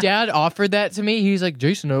 See, your dad offered that to me. He's like,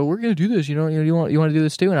 Jason, no, we're gonna do this. You want to do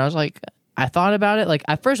this too? And I was like, I thought about it. Like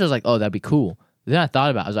at first, I was like, oh, that'd be cool. Then I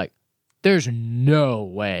thought about it. I was like, there's no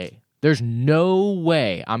way. There's no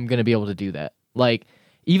way I'm gonna be able to do that. Like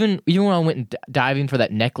even when I went and diving for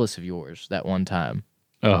that necklace of yours that one time,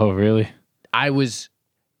 Oh, really? I was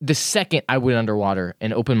the second I went underwater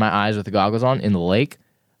and opened my eyes with the goggles on in the lake,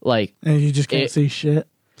 like And you just can't see shit.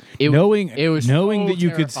 knowing was knowing so that you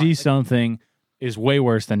could see terrifying. something is way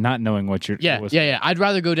worse than not knowing what you're. Yeah. I'd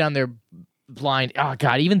rather go down there blind. Oh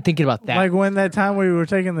God, even thinking about that. Like when that time we were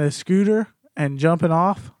taking the scooter and jumping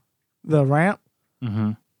off the ramp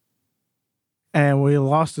Mm-hmm. and we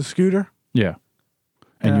lost the scooter. Yeah.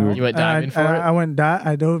 And you were You went diving for it?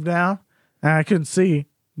 I dove down and I couldn't see,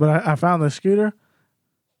 but I found the scooter.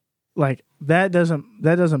 Like that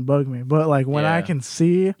doesn't bug me. But like when I Yeah. can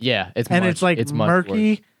see Yeah, it's and much, it's like much murky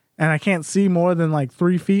worse. and I can't see more than like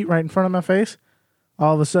 3 feet right in front of my face,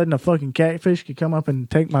 all of a sudden a fucking catfish could come up and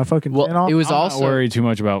take my fucking fin off. It was I'm also not worried too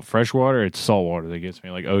much about freshwater. It's saltwater that gets me,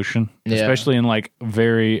 like ocean, Yeah. especially in like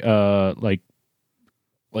very like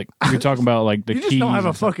you're talking about like the you just keys. don't have a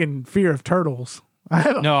and stuff. fucking fear of turtles. I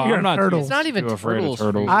have a No, fear I'm of not. turtles. It's not even too afraid of turtles for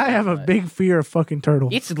me. turtles. I have a big fear of fucking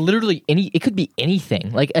turtles. It's literally it could be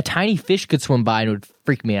anything. Like a tiny fish could swim by and it would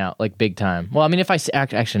freak me out, like big time. Well, I mean, if I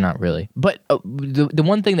actually not really, but the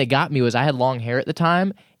one thing that got me was I had long hair at the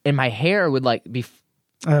time, and my hair would like be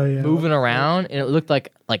Oh yeah. moving around, and it looked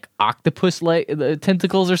like octopus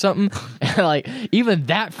tentacles or something. And like even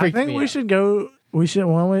that I freaked think me we out. should go. We should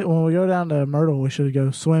when we go down to Myrtle, we should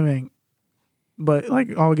go swimming, but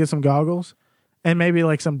like I'll get some goggles and maybe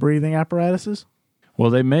like some breathing apparatuses. Well,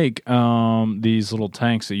 they make these little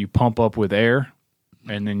tanks that you pump up with air,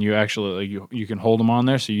 and then you actually you can hold them on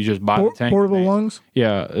there. So you just buy the tank. Portable lungs.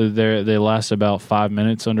 Yeah, they last about 5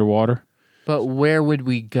 minutes underwater. But where would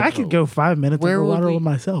we go? I could go 5 minutes Where would underwater we- with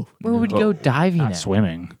myself. Where would we go diving Not at?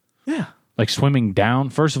 swimming. Yeah. Like swimming down.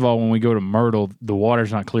 First of all, when we go to Myrtle, the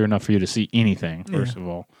water's not clear enough for you to see anything. First of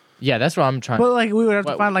all, Yeah, that's what I'm trying. But like we would have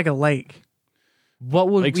to What- find like a lake What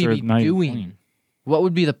would lakes we are be not even doing? clean. What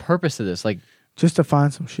would be the purpose of this? Like, just to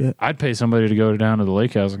find some shit. I'd pay somebody to go down to the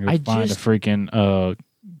lake house and go I find just- a freaking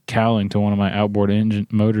cowling to one of my outboard engine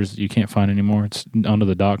motors that you can't find anymore. It's under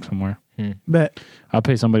the dock somewhere. Bet I'll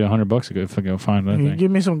pay somebody $100 to go find that you thing.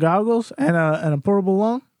 give me some goggles and a portable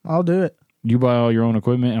lung, I'll do it. You buy all your own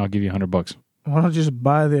equipment, and I'll give you $100. Why don't you just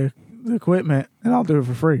buy the equipment and I'll do it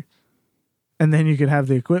for free, and then you can have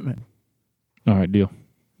the equipment. All right, deal.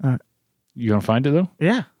 All right. You gonna find it though?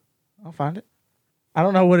 Yeah, I'll find it. I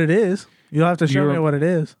don't know what it is. You'll have to show me what it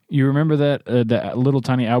is. You remember that little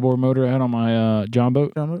tiny outboard motor I had on my John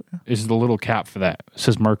boat? This is the little cap for that. It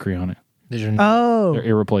says Mercury on it. Oh, They're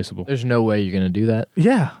irreplaceable. there's no way you're gonna do that.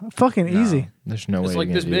 yeah, fucking easy. There's no way. It's you're like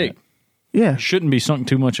gonna this do big. that. Yeah. Shouldn't be sunk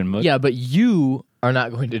too much in mud. Yeah, but you are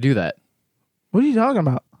not going to do that. What are you talking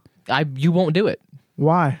about? You won't do it.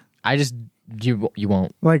 Why? I just you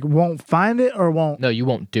won't. Like, won't find it or won't? No, you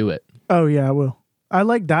won't do it. Oh yeah, I will. I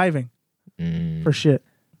like diving for shit.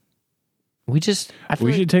 I feel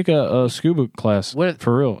We like- should take a scuba class What-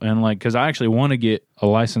 for real, and like, because I actually want to get a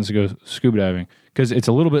license to go scuba diving, because it's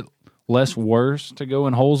a little bit less worse to go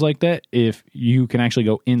in holes like that if you can actually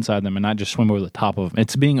go inside them and not just swim over the top of them.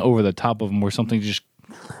 It's being over the top of them where something just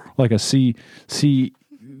like a sea.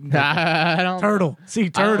 I don't. Turtle. See, I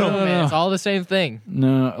don't turtle. know, man. It's all the same thing.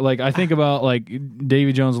 No, like I think about like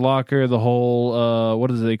Davy Jones' locker, the whole what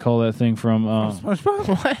do they call that thing from?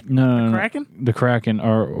 SpongeBob? What? No, Kraken? the Kraken,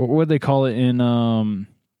 or what do they call it in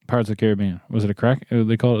Pirates of the Caribbean? Was it a Kraken?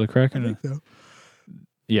 They call it the Kraken. I think so.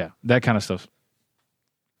 Yeah, that kind of stuff.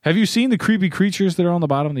 Have you seen the creepy creatures that are on the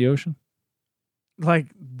bottom of the ocean? Like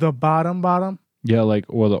the bottom? Yeah,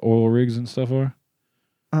 like where the oil rigs and stuff are.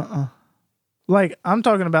 Like I'm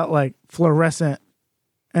talking about like fluorescent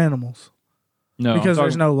animals. No, because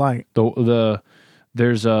there's no light.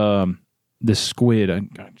 There's this squid. I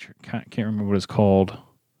can't remember what it's called.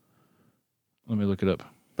 Let me look it up.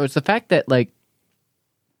 But it's the fact that like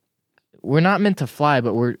we're not meant to fly,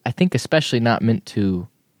 but we're I think especially not meant to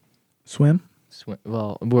swim.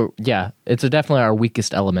 Well, it's definitely our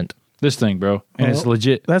weakest element. This thing, bro, and it's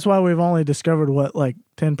legit. That's why we've only discovered what like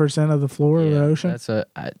 10% of the floor of the ocean.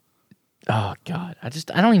 Oh God, I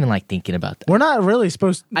don't even like thinking about that. We're not really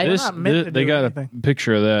supposed. They got a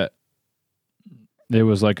picture of that. It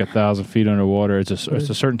was like 1,000 feet underwater. It's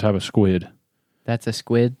a certain type of squid. That's a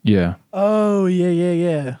squid. Yeah. Oh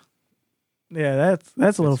yeah. Yeah,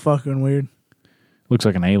 that's a little fucking weird. Looks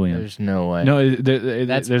like an alien. There's no way. No,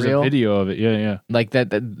 there's real? a video of it. Yeah. Like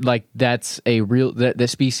that. Like that's a real. That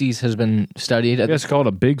species has been studied. Yeah, it's called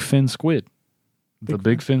a big fin squid. The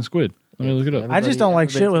big fin squid. Let me look it up. I just don't like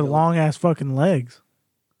shit with long ass fucking legs.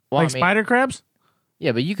 Well, like spider crabs.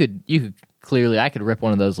 Yeah, but you could clearly. I could rip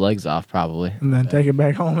one of those legs off probably, and then take it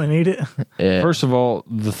back home and eat it. Yeah. First of all,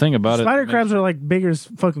 the thing about spider crabs are like bigger as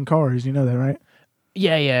fucking cars. You know that, right?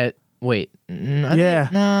 Yeah. Wait.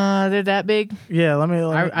 Yeah. They're that big. Yeah. Let me.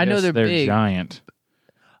 I know they're big. Giant.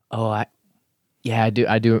 Oh, I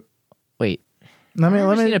do. Wait. Let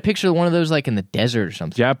me see a picture of one of those like in the desert or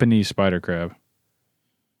something. Japanese spider crab.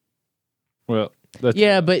 Well, that's,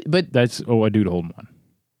 but that's I do hold one.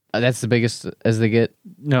 That's the biggest as they get.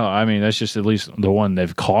 No, I mean that's just at least the one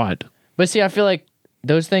they've caught. But see, I feel like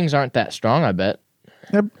those things aren't that strong. I bet.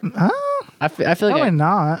 I feel like probably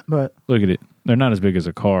not. But look at it; they're not as big as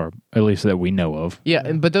a car, at least that we know of.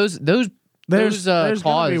 Yeah, but those there's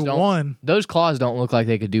claws be don't. One. Those claws don't look like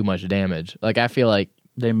they could do much damage. Like I feel like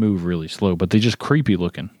they move really slow, but they're just creepy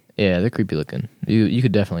looking. Yeah, they're creepy looking. You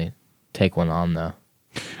could definitely take one on though.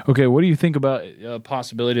 Okay, what do you think about a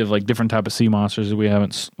possibility of like different type of sea monsters that we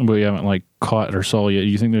haven't like caught or saw yet?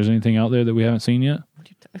 You think there's anything out there that we haven't seen yet?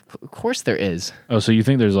 Of course there is. Oh, so you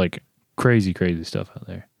think there's like crazy stuff out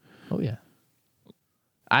there? Oh yeah.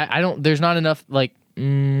 I don't. There's not enough like.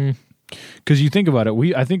 Because you think about it,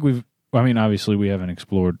 I mean, obviously we haven't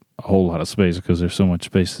explored a whole lot of space because there's so much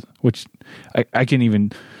space. Which I can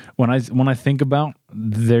even when I think about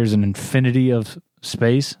there's an infinity of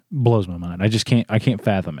space, blows my mind. I can't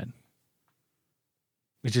fathom it.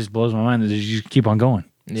 It just blows my mind that you just keep on going.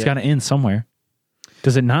 It's got to end somewhere.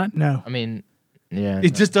 Does it not? No. I mean, yeah.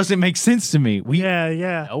 It just doesn't make sense to me.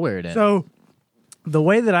 Yeah. Know where it ends. So the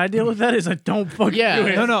way that I deal with that is I don't fucking do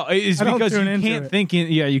it. No. It's because you can't think.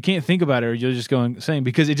 You can't think about it, or you're just saying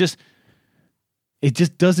because it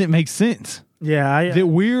just doesn't make sense. Yeah, that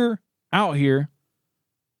we're out here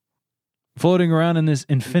floating around in this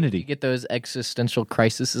infinity. You get those existential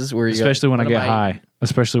crises where especially when I get high.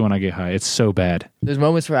 Especially when I get high, it's so bad. There's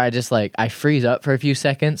moments where I just like I freeze up for a few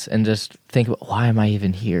seconds and just think about why am I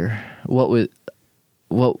even here? What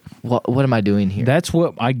am I doing here? That's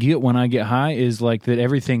what I get when I get high is like that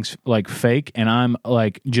everything's like fake and I'm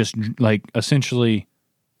like just like essentially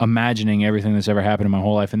imagining everything that's ever happened in my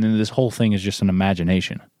whole life, and then this whole thing is just an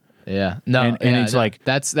imagination. Yeah, no, and it's like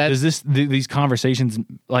that's does these conversations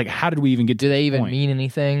like how did we even get? Do to they this even point? mean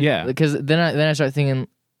anything? Yeah, because then I start thinking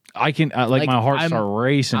I can like my heart starts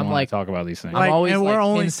racing when I talk about these things. I'm always and like we're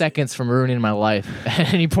only 10 seconds from ruining my life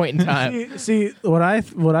at any point in time. see what I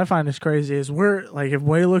find is crazy is we're like if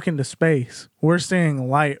we look into space, we're seeing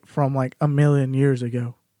light from like 1,000,000 years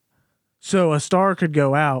ago. So a star could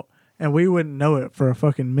go out and we wouldn't know it for a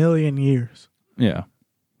fucking 1,000,000 years. Yeah.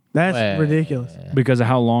 That's ridiculous. Because of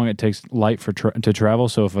how long it takes light to travel.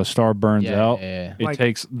 So if a star burns out, it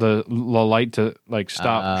takes the light to like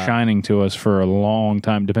stop shining to us for a long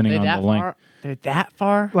time, depending on the length. They're that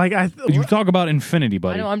far? Like you talk about infinity,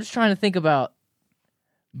 buddy. I know. I'm just trying to think about.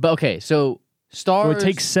 But okay, so stars. So it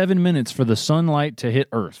takes 7 minutes for the sunlight to hit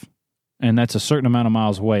Earth, and that's a certain amount of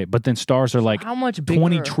miles away. But then stars are like how much bigger,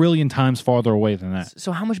 20 trillion times farther away than that.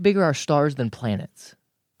 So how much bigger are stars than planets?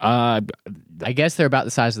 I guess they're about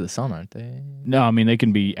the size of the sun, aren't they? No, I mean they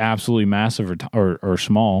can be absolutely massive or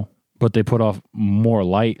small, but they put off more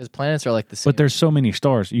light. Because planets are like the same. But there's so many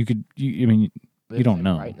stars. You don't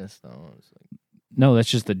know. Brightness, though. No, that's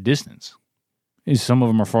just the distance. Some of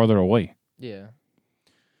them are farther away. Yeah.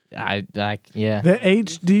 Yeah. The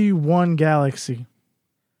HD1 galaxy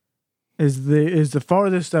is the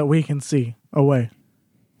farthest that we can see away,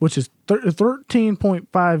 which is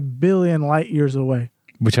 13.5 billion light years away.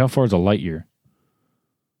 Which how far is a light year?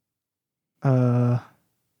 Let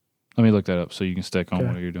me look that up so you can stick on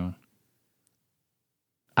what you're doing.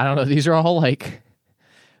 I don't know. These are all like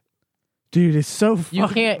Dude, it's so fucking You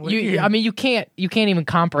can't. weird. I mean, you can't even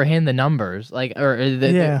comprehend the numbers. Like, or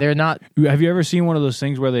Yeah. they're not. Have you ever seen one of those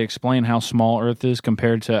things where they explain how small Earth is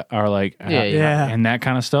compared to our Yeah. and that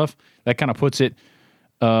kind of stuff? That kind of puts it.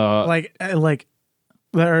 like the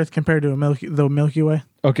Earth compared to the Milky Way.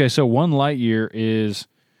 Okay, so 1 light year is.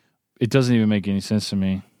 It doesn't even make any sense to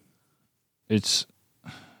me. It's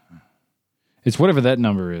whatever that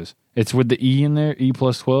number is. It's with the E in there, E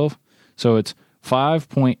plus 12. So it's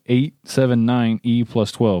 5.879 E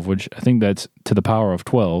plus 12, which I think that's to the power of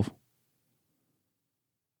 12.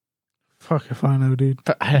 Fuck if I know, dude.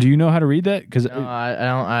 Do you know how to read that? Because No,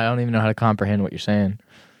 I don't even know how to comprehend what you're saying.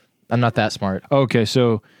 I'm not that smart. okay,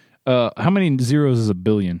 so how many zeros is a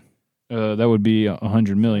billion? That would be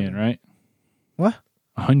 100 million, right? What?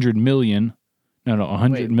 100 million. No,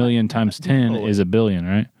 100 Wait, million times 10 Oh, is a billion,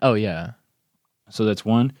 right? Oh yeah. So that's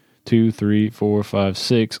 1, 2, 3, 4, 5,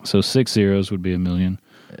 6. So 6 zeros would be a million.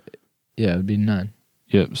 Yeah, it would be 9.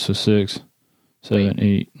 Yep. So 6, 7,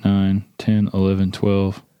 8, 9, 10, 11,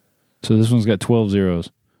 12. So this one's got 12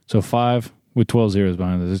 zeros. So 5 with 12 zeros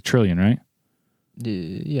behind it is a trillion, right?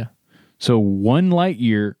 Yeah. So 1 light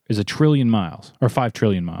year is a trillion miles or 5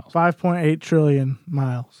 trillion miles. 5.8 trillion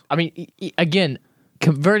miles. I mean, again,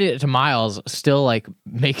 converting it to miles still like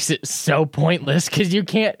makes it so pointless because you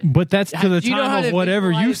can't. But that's to the Do you know how time of to whatever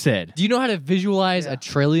you visualize- said. Do you know how to visualize a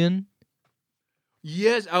trillion?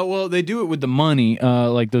 Yes. Oh, well, they do it with the money,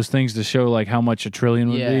 like those things to show like how much a trillion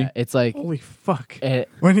would Yeah, be. it's like Holy fuck. eh,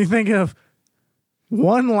 When you think of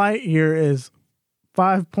 1 light year is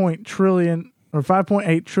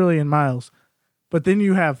 5.8 trillion miles, but then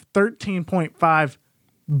you have 13.5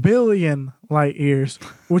 billion light years,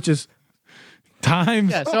 which is Times.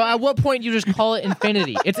 yeah. So at what point do you just call it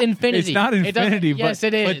infinity? It's infinity. It's not It doesn't- infinity, but yes,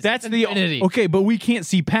 it is. But that's It's the infinity. okay. But we can't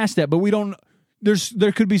see past that. But we don't.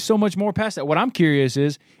 There could be so much more past that. What I'm curious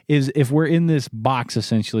is if we're in this box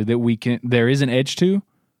essentially that we can. There is an edge to,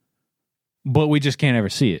 but we just can't ever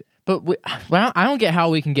see it. But I don't get how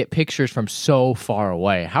we can get pictures from so far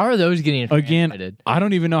away. How are those getting Again, transmitted? I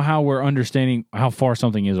don't even know how we're understanding how far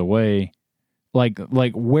something is away, like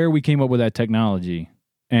where we came up with that technology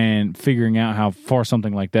and figuring out how far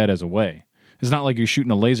something like that is away. It's not like you're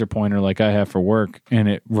shooting a laser pointer like I have for work and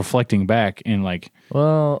it reflecting back and like.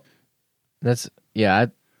 Well, that's yeah.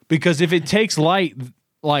 Because if it takes light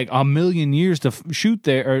like a million years to shoot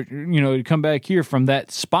there, or to come back here from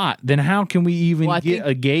that spot, then how can we even Well, I get think-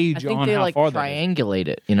 a gauge I think on they how like far that is? triangulate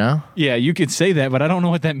it. You know. Yeah, you could say that, but I don't know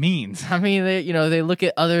what that means. I mean, they look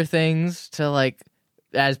at other things to like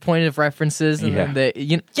as point of references, and then they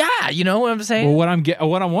you know what I'm saying. Well,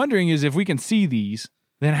 what I'm wondering is if we can see these,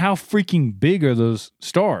 then how freaking big are those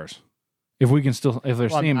stars? If we can still, if they're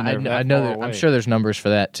Well, seeing, I know that, I'm sure there's numbers for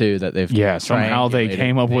that too that they've somehow they triangulated.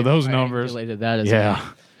 came up with They've those numbers. triangulated that as Yeah.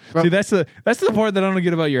 Bro. See, that's the part that I don't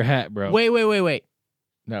get about your hat, bro. Wait.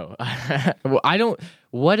 No, well, I don't.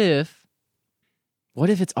 What if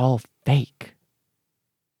it's all fake?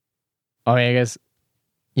 I mean, I guess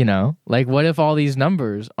like what if all these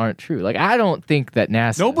numbers aren't true? Like, I don't think that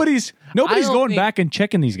NASA. Nobody's don't going think- back and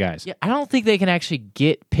checking these guys. Yeah, I don't think they can actually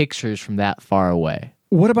get pictures from that far away.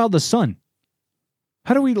 What about the sun?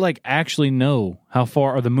 How do we actually know how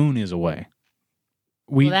far the moon is away?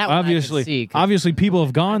 We Well, that one I can obviously see, 'cause- obviously people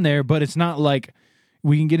have gone there, but it's not like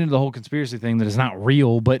we can get into the whole conspiracy thing that it's not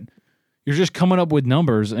real, but you're just coming up with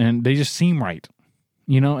numbers and they just seem right.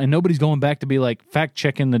 And nobody's going back to be fact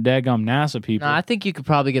checking the daggum NASA people. No, I think you could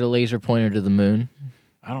probably get a laser pointer to the moon.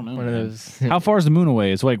 I don't know. One of man. those. How far is the moon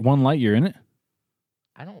away? It's 1 light year, isn't it?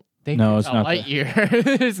 I don't think No, it's it's a not light year.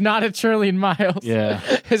 It's not a trillion miles. Yeah.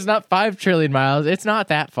 It's not 5 trillion miles. It's not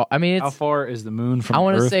that far. I mean, How it's. far is the moon from I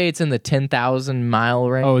want to Earth? say it's in the 10,000 mile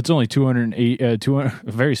range. Oh, it's only 200,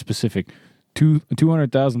 very specific.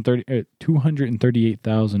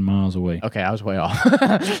 238,000 miles away. Okay, I was way off.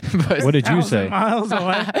 But- What did you 1,000 say? miles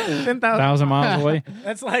away. 10,000 1,000 miles away?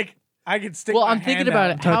 That's like I could stick. Well, my I'm thinking hand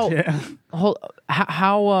about out it, and touch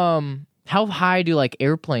how high do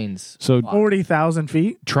airplanes? So 40,000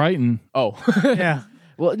 feet. Triton, Oh, Yeah.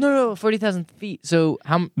 well, no, 40,000 feet. So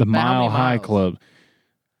how the about how Mile many High miles? Club.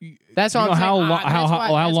 That's You what know I'm how saying. lo-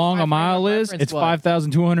 how long a mile is? It's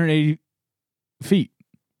 5,280 feet.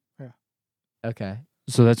 Okay.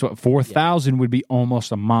 So that's what 4,000 would be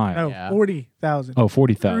almost a mile. No, Yeah. 40,000. Oh,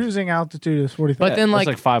 40,000. Cruising altitude is 40,000. But then, That's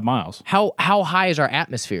like, 5 miles. how high is our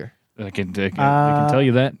atmosphere? I can tell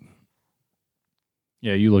you that.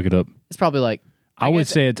 Yeah, you look it up. It's probably like I would guess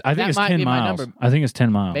say it's. I think that it's might 10 be my miles. number. I think it's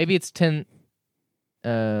 10 miles. maybe it's 10.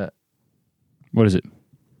 What is it?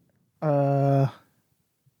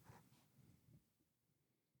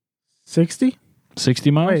 60?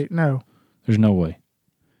 60 miles? Wait, no. There's no way.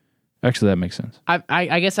 Actually, that makes sense.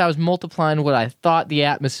 I guess I was multiplying what I thought the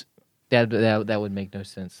atmosphere. That would make no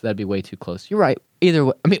sense. That'd be way too close. You're right. Either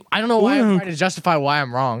way, I mean, I don't know why I'm trying to justify why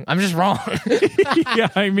I'm wrong. I'm just wrong. Yeah,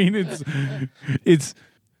 I mean, it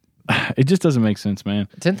just doesn't make sense, man.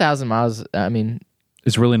 10,000 miles. I mean,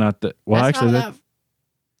 It's really not that. Well, that's actually, not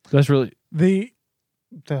that's really. The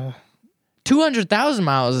 200,000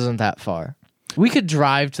 miles isn't that far. We could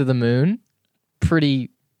drive to the moon pretty.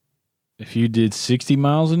 If you did 60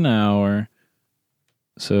 miles an hour,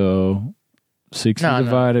 so 60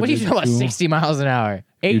 divided. What are you talking about? 60 miles an hour.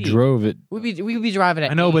 80. You drove it. We'd be driving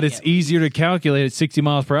at. I know, 80 but it's easier to calculate at 60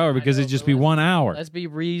 miles per hour because it'd just be 1 hour. Let's be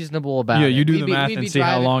reasonable about it. Yeah, you do We'd the be- math we'd and be see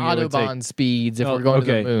how driving long it would take. Autobahn speeds if we're going to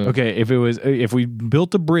the moon. Okay, if we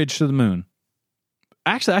built a bridge to the moon.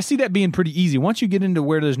 Actually, I see that being pretty easy. Once you get into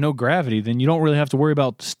where there's no gravity, then you don't really have to worry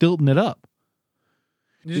about stilting it up.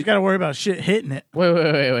 you just got to worry about shit hitting it.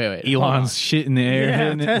 Wait. Elon's shit in the air. Yeah,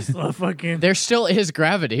 hitting it. Tesla fucking. There still is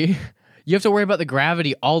gravity. You have to worry about the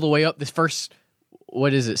gravity all the way up this first.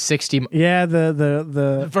 What is it? 60 Yeah,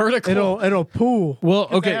 the vertical. It'll pull. Well,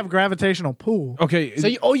 'Cause okay. they have gravitational pull. Okay. So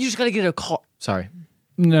you just got to get a car. Sorry.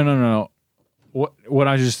 No. What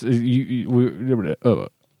I just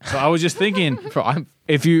so I was just thinking, Bro,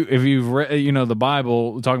 if you've read, the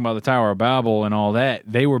Bible talking about the Tower of Babel and all that,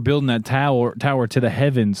 they were building that tower to the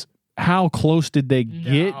heavens. How close did they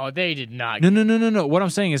get? No, they did not. No. What I'm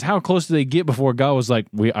saying is, how close did they get before God was like,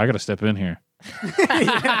 I got to step in here?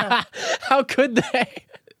 How could they?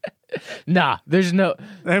 Nah, there's no.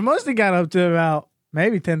 They must have got up to about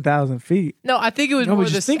maybe 10,000 feet. No, I think it was No, more but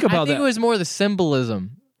the. just think about I think that. it was more the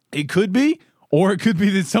symbolism. It could be, or it could be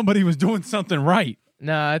that somebody was doing something right.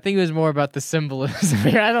 No, I think it was more about the symbolism.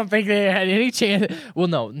 I don't think they had any chance. Well,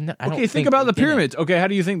 no. I don't Okay, think about the they did it. pyramids. Okay, how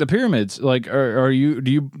do you think the pyramids? Like, do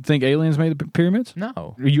you think aliens made the pyramids?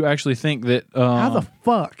 No. Or you actually think that? How the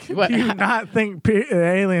fuck What- do you not think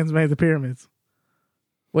aliens made the pyramids?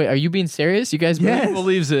 Wait, are you being serious? You guys believe? Yes. Who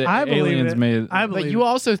believes that I believe aliens it. made? I believe But you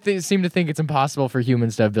also seem to think it's impossible for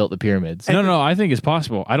humans to have built the pyramids. No, I think it's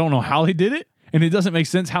possible. I don't know how they did it, and it doesn't make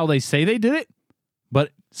sense how they say they did it,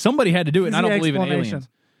 but somebody had to do it. And I Easy don't believe in explanation. aliens.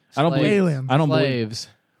 I don't believe Aliens. I don't believe. Slaves.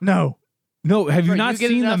 No. No, have you Bro, not you get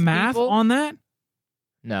seen the enough math people- on that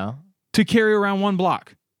No. to carry around one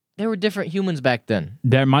block? There were different humans back then.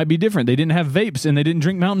 That might be different. They didn't have vapes and they didn't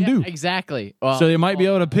drink Mountain Dew, Exactly. Well, so they might be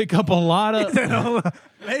able to pick up a lot of.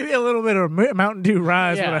 Maybe a little bit of Mountain Dew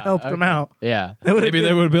Rise would have helped them out. Yeah. Maybe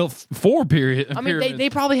they would have built four period. I mean, pyramids.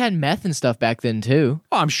 they probably had meth and stuff back then too.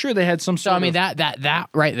 Oh, I'm sure they had some So sort I mean of. that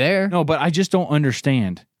right there. No, but I just don't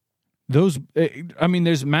understand those. I mean,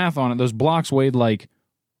 there's math on it. Those blocks weighed like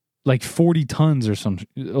 40 tons or something.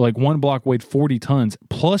 Like one block weighed 40 tons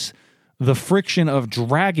plus the friction of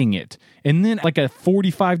dragging it, and then like a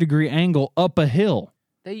 45-degree angle up a hill.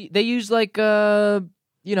 They used like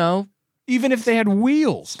Even if they had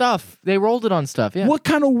wheels, stuff. They rolled it on stuff. Yeah. what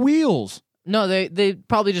kind of wheels? No, they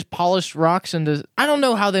probably just polished rocks into. I don't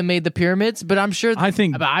know how they made the pyramids, but I'm sure. I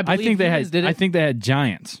think they humans did had. it. I think they had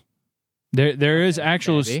giants. There is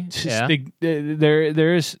actual. Maybe, yeah.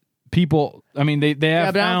 There is people. I mean, they Yeah,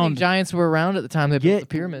 have but I don't think found. giants were around at the time they built the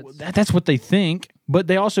pyramids. That's what they think, but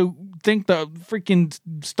they also think the freaking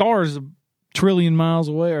stars a trillion miles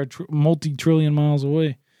away or multi-trillion miles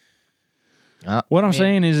away. What I'm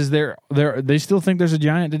saying is they still think there's a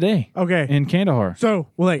giant today. Okay. In Kandahar. So,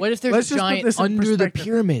 What if there's let's a just put giant this in under the perspective.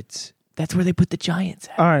 pyramids? That's where they put the giants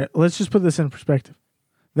at. All right, let's just put this in perspective.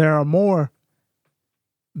 There are more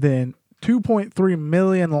than 2.3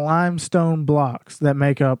 million limestone blocks that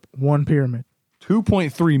make up one pyramid.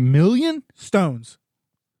 2.3 million? Stones.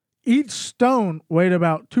 Each stone weighed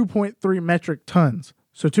about 2.3 metric tons,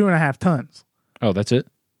 so 2.5 tons. Oh, that's it?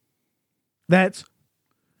 That's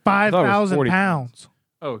thought it was 5,000 40 pounds.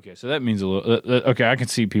 Oh, okay, so that means a little. Okay, I can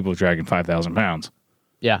see people dragging 5,000 pounds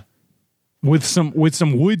Yeah. with some wood.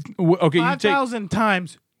 Okay, you take 5,000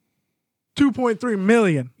 times 2.3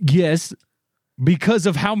 million. yes, because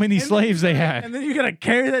of how many slaves they had. And then you got to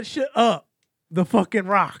carry that shit up the fucking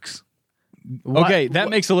rocks. Okay, that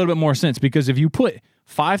makes a little bit more sense because if you put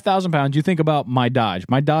 5,000 pounds, you think about my Dodge.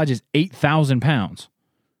 My Dodge is 8,000 pounds.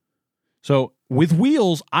 So with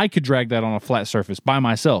wheels, I could drag that on a flat surface by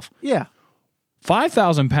myself. Yeah.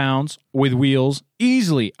 5,000 pounds with wheels,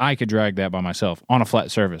 easily I could drag that by myself on a flat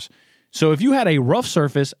surface. So if you had a rough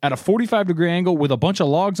surface at a 45-degree angle with a bunch of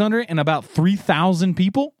logs under it and about 3,000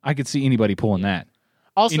 people, I could see anybody pulling that.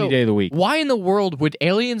 Also, any day of the week. Why in the world would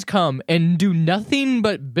aliens come and do nothing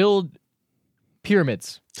but build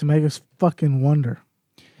pyramids? To make us fucking wonder.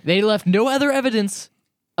 They left no other evidence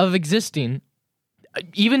of existing,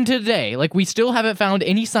 even today. Like, we still haven't found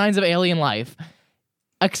any signs of alien life.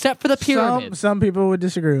 except for the pyramids. Some people would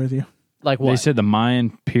disagree with you Like what? They said the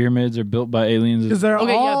Mayan pyramids are built by aliens. because they're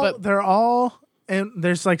Okay, yeah, all but- they're all and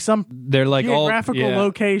there's like some They're like all geographical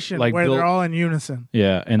location like where built- they're all in unison.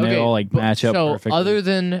 Yeah, and they Okay, all like match up so perfectly. other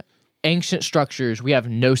than ancient structures, we have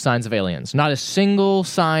no signs of aliens. Not a single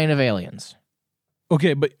sign of aliens.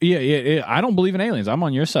 Okay, but yeah, I don't believe in aliens. I'm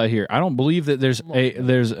on your side here. I don't believe that there's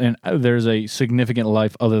a significant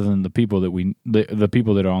life other than the people that the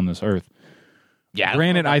people that are on this earth. Yeah.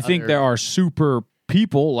 Granted, I think there are super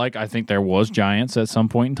people. Like I think there was giants at some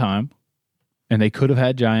point in time, and they could have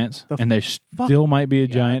had giants, and there still might be a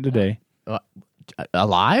giant today.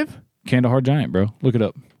 alive. Kandahar giant, bro. Look it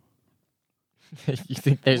up. You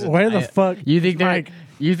think there's Where the fuck? You think Mike?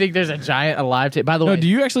 You think there's a giant alive? By the No, way, do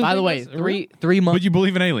you actually By the think way, that's- 3 months. But you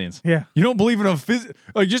believe in aliens? Yeah. You don't believe in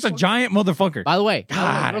like just a giant motherfucker. By the way,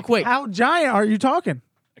 God. real quick, How giant are you talking?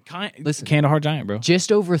 listen. Kandahar giant, bro. just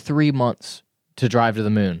over 3 months to drive to the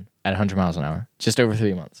moon at 100 miles an hour. Just over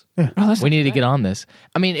 3 months. Oh, We need to get on this.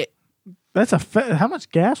 I mean, That's how much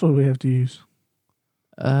gas would we have to use?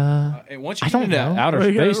 Once you I don't get into know. outer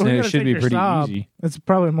We gotta- space, we then it gotta should take be your pretty sob. easy. It's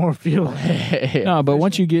probably more fuel. No, but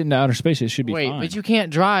once you get into outer space, it should be wait, fine. but you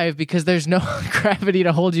can't drive because there's no gravity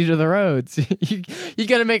to hold you to the roads. you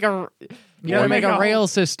got to make a gotta make a rail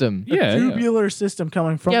system. yeah. Tubular system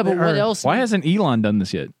coming from Yeah, the but what Earth. else? Why hasn't Elon done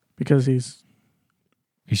this yet? Because he's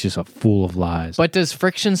He's just a fool of lies. But does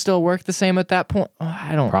friction still work the same at that point? Oh,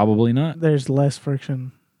 I don't. Probably not. there's less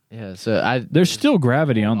friction. Yeah, so There's still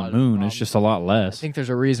gravity on the lot of moon. problems. It's just a lot I less. think there's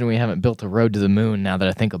a reason we haven't built a road to the moon. Now that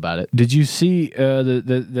I think about it. Did you see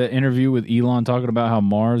the interview with Elon talking about how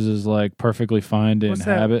Mars is like perfectly fine to What's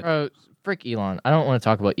that? inhabit? Bro, frick Elon. I don't want to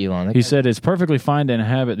talk about Elon. That He guy- said it's perfectly fine to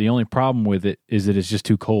inhabit. The only problem with it is that it's just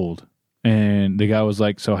too cold. And the guy was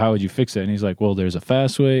like, "So how would you fix it?" And he's like, "Well, there's a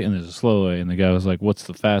fast way and there's a slow way." And the guy was like, "What's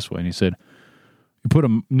the fast way?" And he said, "You put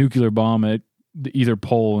a nuclear bomb at either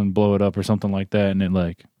pole and blow it up or something like that, and it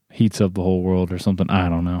like heats up the whole world or something." I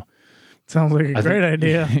don't know. Sounds like a I great think-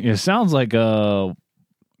 idea. It sounds like a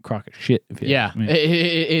crock of shit. If you Yeah, ask me.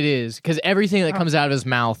 it is because everything that comes out of his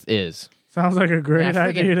mouth is. Sounds like a great Yeah,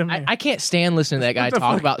 idea to me. I can't stand listening to that guy What the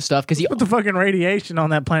talk fuck? about stuff because he. Put the fucking radiation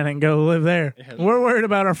on that planet and go live there. We're worried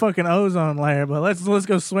about our fucking ozone layer, but let's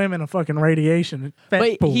go swim in a fucking radiation.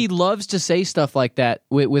 But pool. he loves to say stuff like that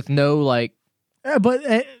with no like. Yeah, but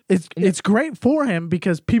it's great for him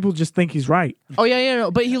because people just think he's right. Oh yeah,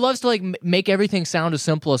 no. But he loves to like make everything sound as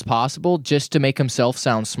simple as possible just to make himself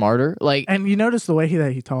sound smarter. Like, And you notice the way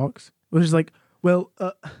that he talks, which is like, well,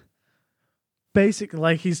 basically,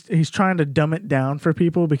 like he's trying to dumb it down for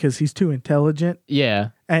people because he's too intelligent. yeah,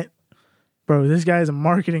 And bro, this guy is a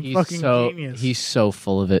marketing he's fucking so genius. he's so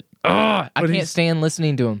full of it. Ugh, I But can't he's- stand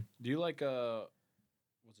listening to him. Do you like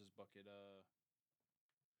what's his bucket?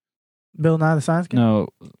 Bill Nye the Science Guy. No,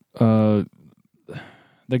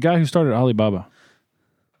 the guy who started Alibaba.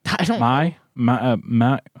 I don't.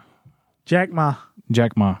 Jack Ma.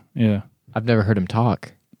 Jack Ma. Yeah. I've never heard him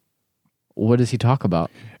talk. What does he talk about?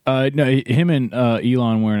 No, him and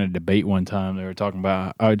Elon were in a debate one time. They were talking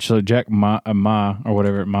about so Jack Ma or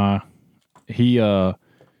whatever Ma. He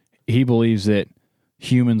believes that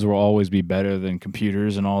humans will always be better than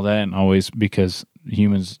computers and all that, and always because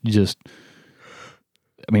humans just.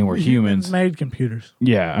 I mean, we're humans. Made computers.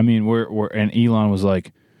 Yeah, I mean, we're and Elon was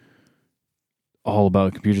like all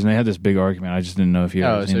about computers, and they had this big argument. I just didn't know if you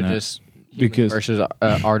ever Oh, seen so that. just Because- versus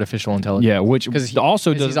artificial intelligence. Yeah, which because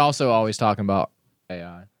also he's also always talking about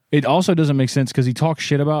AI. It also doesn't make sense because he talks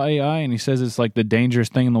shit about AI and he says it's like the dangerous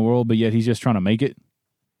thing in the world, but yet he's just trying to make it.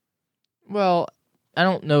 Well, I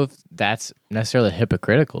don't know if that's necessarily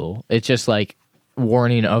hypocritical. It's just like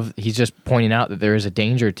warning of. He's just pointing out that there is a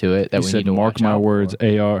danger to it that He we said, need to "Mark watch my out words,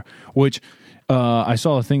 for." AR." Which I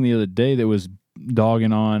saw a thing the other day that was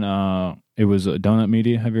dogging on. It was Donut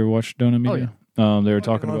Media. Have you ever watched Donut Media? They were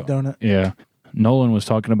talking Love about. donut. Yeah, Nolan was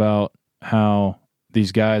talking about how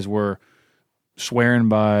these guys were swearing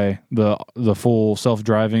by the full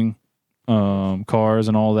self-driving cars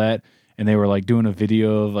and all that, and they were like doing a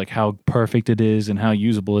video of like how perfect it is and how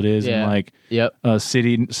usable it is Yeah. and like Yep.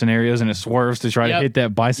 city scenarios, and it swerves to try to Yep. hit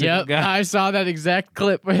that bicycle Yep. guy. I saw that exact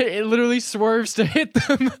clip. It literally swerves to hit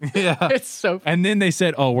them. Yeah. It's so. And then they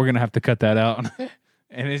said, "Oh, we're gonna have to cut that out,"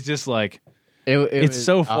 and it's just like it's was-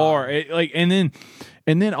 so far.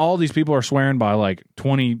 And then all these people are swearing by like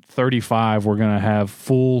 2035 we're gonna have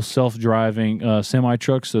full self-driving semi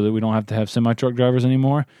trucks so that we don't have to have semi truck drivers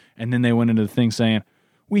anymore. And then they went into the thing saying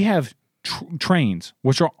we have trains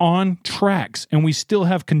which are on tracks and we still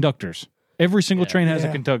have conductors. Every single train has a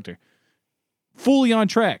Yeah. conductor, fully on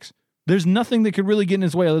tracks. There's nothing that could really get in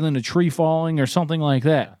his way other than a tree falling or something like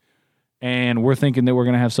that. and we're thinking that we're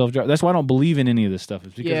going to have self-driving. That's why I don't believe in any of this stuff.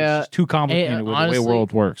 Is because it's just too complicated And with honestly, the way the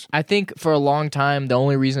world works. I think for a long time, the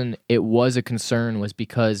only reason it was a concern was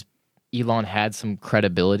because Elon had some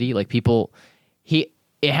credibility. Like people, it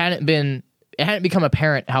hadn't become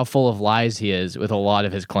apparent how full of lies he is with a lot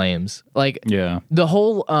of his claims. Like the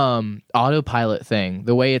whole autopilot thing,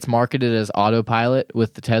 the way it's marketed as autopilot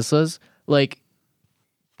with the Teslas, like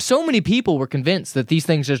so many people were convinced that these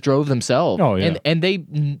things just drove themselves. Oh, yeah. And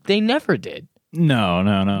they never did. No.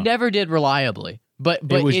 Never did reliably. But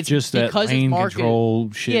it was it's just that because lane it's marketed,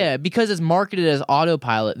 control shit. Yeah, because it's marketed as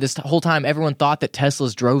autopilot. This whole time, everyone thought that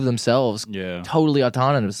Teslas drove themselves totally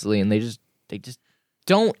autonomously, and they just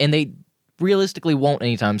don't, and they realistically won't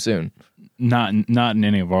anytime soon. Not in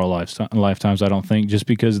any of our lifetimes, I don't think. Just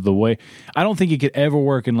because of the way, I don't think it could ever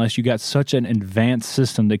work unless you got such an advanced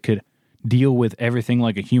system that could deal with everything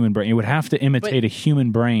like a human brain. It would have to imitate a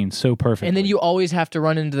human brain so perfectly. And then you always have to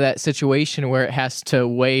run into that situation where it has to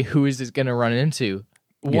weigh who is it going to run into.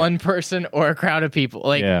 One person or a crowd of people,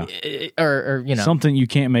 like, or you know, something you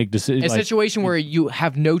can't make decisions. A situation where you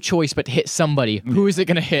have no choice but to hit somebody. Who is it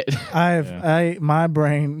going to hit? My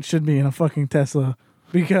brain should be in a fucking Tesla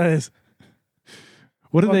because.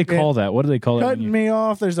 What do they call that? What do they call it? Cutting me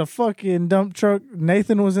off. There's a fucking dump truck.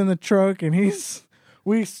 Nathan was in the truck, and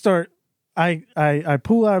I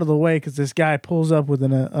pull out of the way because this guy pulls up with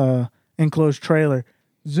an enclosed trailer,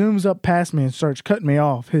 zooms up past me and starts cutting me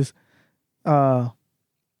off.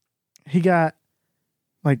 He got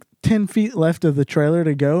like 10 feet left of the trailer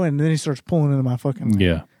to go, and then he starts pulling into my fucking lane.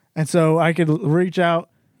 Yeah. And so I could reach out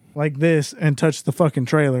like this and touch the fucking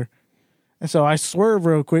trailer. And so I swerve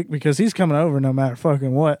real quick because he's coming over no matter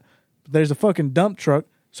fucking what. But there's a fucking dump truck,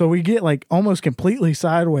 so we get like almost completely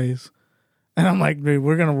sideways. And I'm like, dude,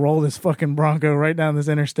 we're going to roll this fucking Bronco right down this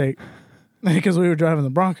interstate because we were driving the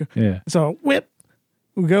Bronco. Yeah. So whip,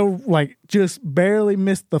 we go like just barely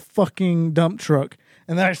missed the fucking dump truck.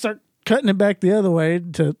 And then I start cutting it back the other way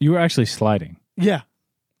to. You were actually sliding. Yeah.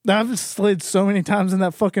 I've slid so many times in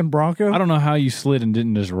that fucking Bronco. I don't know how you slid and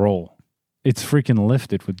didn't just roll. It's freaking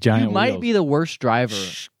lifted with giant wheels. You might be the worst driver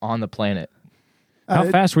on the planet. How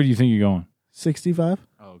fast were you think you're going? 65.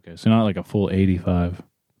 Oh, okay. So not like a full 85.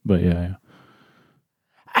 But yeah.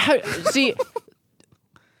 See,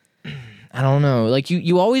 I don't know. Like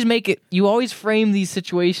you always make it. You always frame these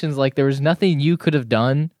situations like there was nothing you could have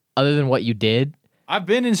done other than what you did. I've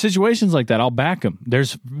been in situations like that. I'll back them.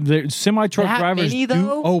 There's semi-truck drivers. Many,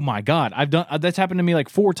 though? Oh my God. That's happened to me like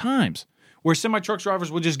 4 times. Where semi-truck drivers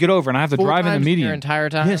will just get over and I have to drive in the median. Your entire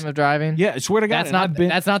time of driving? Yeah, I swear to God.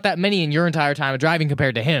 That's not that many in your entire time of driving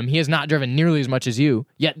compared to him. He has not driven nearly as much as you.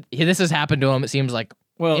 Yet this has happened to him, it seems like.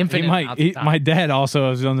 Well, my dad also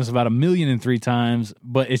has done this about 1,000,003 times,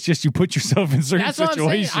 but it's just you put yourself in certain situations. That's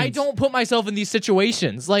what I'm saying. I don't put myself in these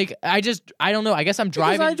situations. Like I don't know. I guess I'm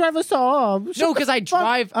driving. Because I drive a Saab. No, because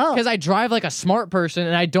I drive like a smart person,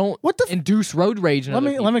 and I don't induce road rage. Let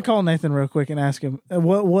me call Nathan real quick and ask him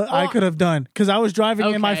what I could have done because I was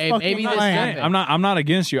driving in my fucking lane. I'm not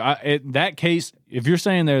against you. In that case, if you're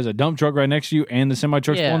saying there's a dump truck right next to you and the semi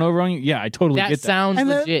truck's pulling over on you, I totally get that. That sounds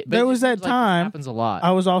legit. There was that time. Happens a lot.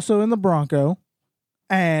 I was also in the Bronco,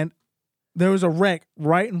 and there was a wreck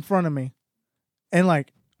right in front of me, and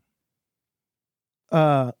like,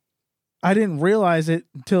 I didn't realize it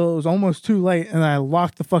until it was almost too late, and I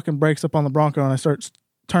locked the fucking brakes up on the Bronco, and I start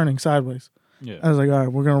turning sideways. Yeah. I was like, all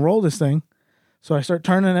right, we're gonna roll this thing, so I start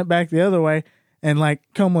turning it back the other way, and like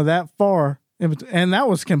come with that far, and that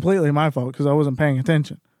was completely my fault because I wasn't paying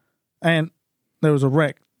attention, and there was a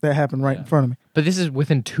wreck that happened right in front of me. But this is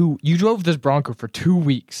within 2. You drove this Bronco for 2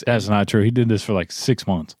 weeks. That's not true. He did this for like 6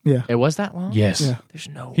 months. Yeah. It was that long? Yes. Yeah. There's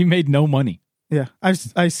no. He made no money. Yeah. I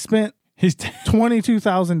spent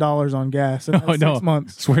 $22,000 on gas in 6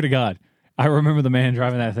 months. Swear to God. I remember the man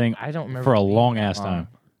driving that thing I don't remember for a long ass time.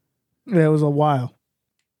 Yeah, it was a while.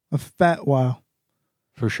 A fat while.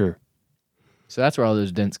 For sure. So that's where all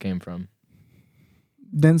those dents came from.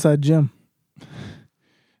 Denside Jim.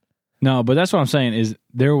 No, but that's what I'm saying is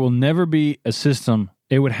there will never be a system.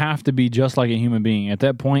 It would have to be just like a human being. At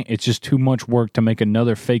that point, it's just too much work to make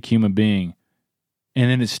another fake human being. And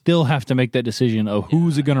then it still have to make that decision of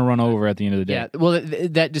who's it going to run over at the end of the day. Yeah, well,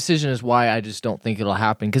 that decision is why I just don't think it'll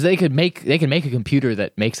happen because they can make a computer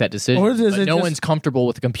that makes that decision, but no one's comfortable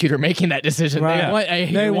with the computer making that decision. Right.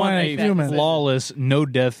 They want a human. flawless,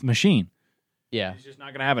 no-death machine. Yeah. It's just not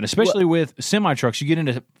going to happen, especially with semi-trucks. You get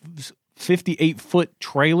into 58-foot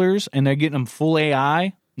trailers and they're getting them full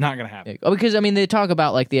AI. Not going to happen. Because, I mean, they talk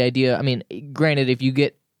about like the idea. I mean, granted, if you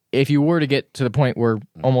get if you were to get to the point where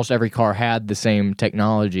almost every car had the same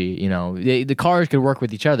technology, the cars could work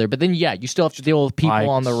with each other. But then, you still have to deal with people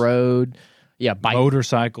on the road. Yeah,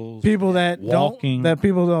 motorcycles, people that walking.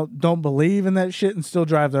 don't believe in that shit and still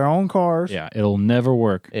drive their own cars. Yeah, it'll never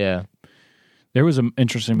work. Yeah, there was an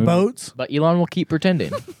interesting movie. Boats, but Elon will keep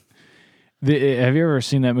pretending. Have you ever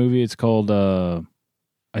seen that movie? It's called, I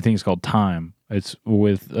think it's called Time. It's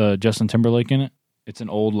with Justin Timberlake in it. It's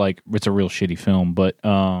an old, it's a real shitty film, but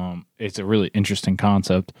it's a really interesting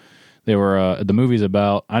concept. They were the movie's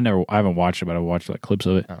about. I haven't watched it, but I watched clips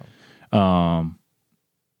of it. Oh.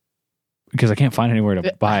 Because I can't find anywhere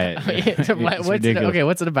to buy it.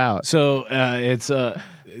 What's it about? So it's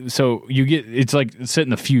so you get it's set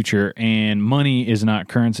in the future, and money is not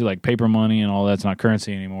currency, like paper money and all that's not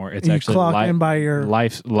currency anymore. It's actually clock in by your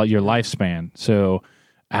your lifespan. So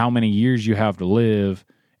how many years you have to live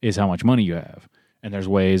is how much money you have, and there's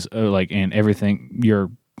ways and everything. You're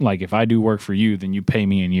if I do work for you, then you pay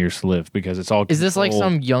me in years to live because it's all. Is this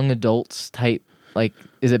some young adults type?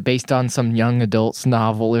 Is it based on some young adults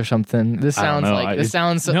novel or something? This sounds it's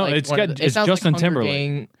Justin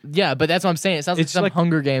Timberlake. Yeah, but that's what I'm saying. It sounds like some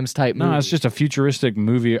Hunger Games type movie. No, it's just a futuristic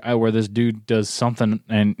movie where this dude does something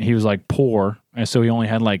and he was poor, and so he only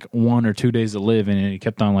had 1 or 2 days to live, and he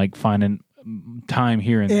kept on finding time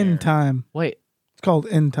here and there. In time. Wait, it's called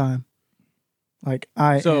In Time.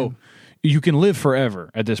 You can live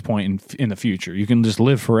forever at this point in the future. You can just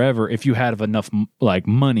live forever if you have enough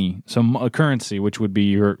money, some currency, which would be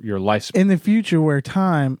your lifespan. In the future, where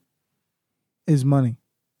time is money,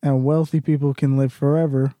 and wealthy people can live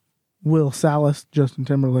forever, Will Salas, Justin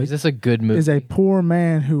Timberlake, is this a good movie? Is a poor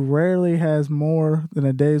man who rarely has more than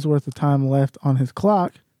a day's worth of time left on his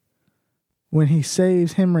clock. When he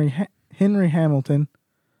saves Henry Hamilton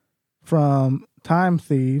from time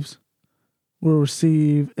thieves, will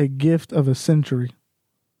receive a gift of a century.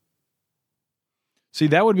 See,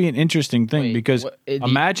 that would be an interesting thing because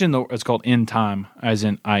imagine it's called In Time, as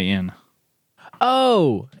in I-N.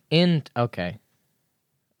 Oh, okay.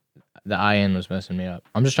 The I-N was messing me up.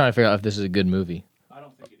 I'm just trying to figure out if this is a good movie. I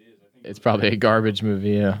don't think it is. I think it's probably a garbage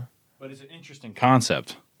movie, yeah. But it's an interesting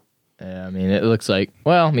concept. Yeah, it looks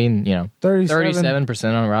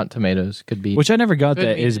 37% on Rotten Tomatoes could be. Which I never got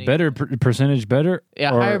that. Is better percentage better? Yeah,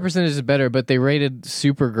 higher percentage is better, but they rated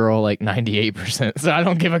Supergirl 98%. So I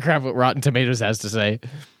don't give a crap what Rotten Tomatoes has to say.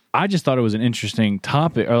 I just thought it was an interesting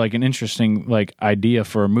topic or an interesting idea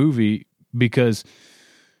for a movie because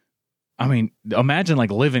imagine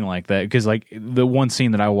living like that because the one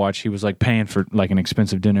scene that I watched, he was paying for an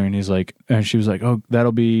expensive dinner and and she was oh,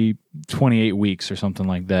 that'll be 28 weeks or something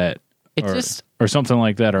like that. Or something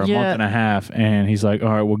like that, or a month and a half, and he's all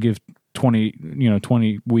right, we'll give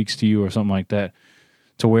 20 weeks to you or something like that,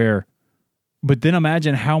 to where. But then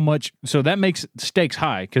imagine how much. So that makes stakes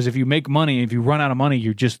high because if you make money, if you run out of money,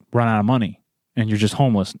 you just run out of money, and you're just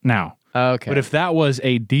homeless now. Okay. But if that was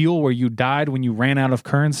a deal where you died when you ran out of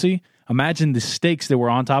currency, imagine the stakes that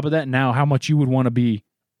were on top of that. Now, how much you would want to be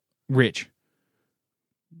rich.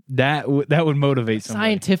 That would motivate somebody.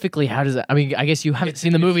 Scientifically, how does that? I guess you haven't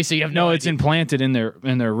seen the movie, so you have no idea. It's implanted in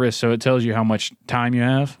their wrist, so it tells you how much time you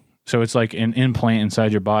have. So it's like an implant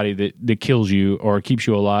inside your body that kills you or keeps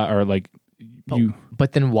you alive, or you.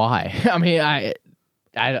 But then why?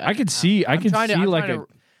 I could see. I could see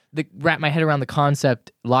wrap my head around the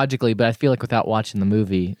concept logically, but I feel without watching the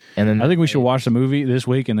movie, and then I think we should watch the movie this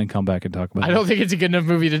week and then come back and talk about it. I don't think it's a good enough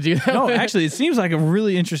movie to do that. No, actually, it seems like a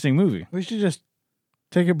really interesting movie. We should just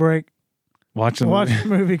take a break, watch the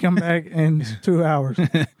movie, come back in 2 hours.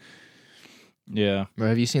 Yeah. Bro,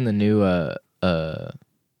 have you seen the new? I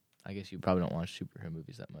guess you probably don't watch superhero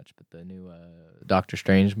movies that much, but the new Doctor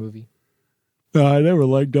Strange movie. No, I never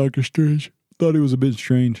liked Doctor Strange. Thought he was a bit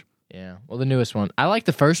strange. Yeah, well, the newest one. I liked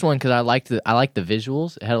the first one because I liked the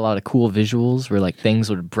visuals. It had a lot of cool visuals where things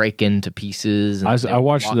would break into pieces. And I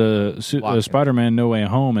watched the Spiderman No Way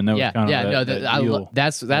Home, and that was kind of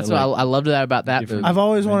that's what I loved about that movie. I've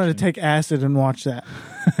always wanted to take acid and watch that.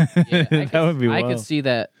 That would be wild. I could see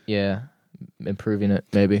that. Yeah, improving it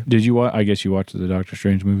maybe. Did you watch? I guess you watched the Doctor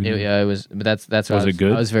Strange movie. It was, but that's was it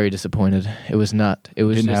good? I was very disappointed. It was not. It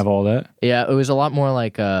was didn't have all that. Yeah, it was a lot more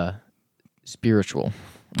spiritual.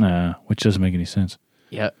 Which doesn't make any sense.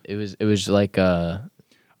 Yeah, it was like I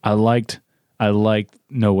liked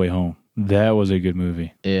No Way Home. That was a good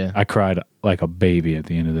movie. Yeah, I cried like a baby at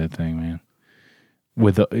the end of that thing, man.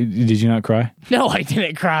 Did you not cry? No, I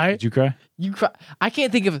didn't cry. Did you cry? You cry. I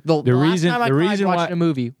can't think of the last reason. time I the cried reason watching a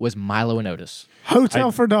movie was Milo and Otis.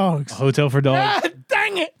 Hotel for Dogs. Hotel for Dogs.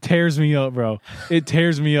 Dang it! Tears me up, bro. It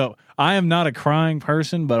tears me up. I am not a crying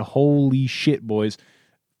person, but holy shit, boys.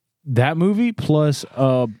 That movie plus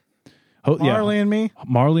Marley and me.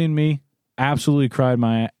 Marley and Me. Absolutely cried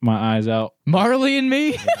my eyes out. Marley and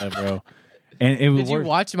Me. Yeah, bro. And it was Did you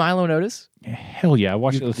watch Milo Notice? Hell yeah, I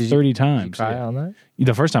watched it 30 times. Cry Yeah. on that?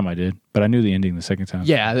 The first time I did, but I knew the ending the second time.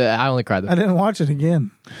 Yeah, I only cried. I didn't watch it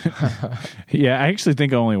again. Yeah, I actually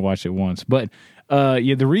think I only watched it once. But yeah,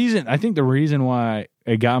 I think the reason why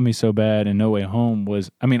it got me so bad in No Way Home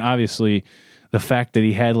was, I mean, obviously the fact that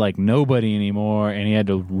he had like nobody anymore and he had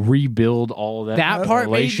to rebuild all that part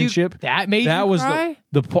relationship. Made you was cry?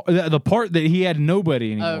 the part that he had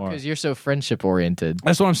nobody Oh, anymore. because you're so friendship oriented.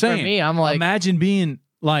 That's what I'm saying. For me, I'm like, imagine being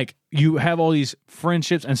like, you have all these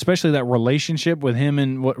friendships, and especially that relationship with him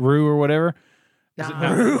and Rue or whatever.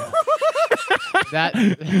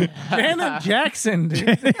 Janet Jackson,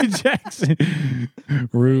 dude. Jackson.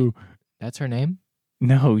 Rue. That's her name?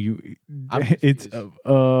 No, I'm it's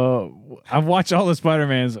I've watched all the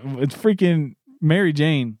Spider-Mans. It's freaking Mary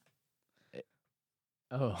Jane.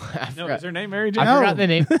 Oh, No, is her name Mary Jane? I forgot the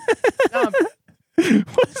name.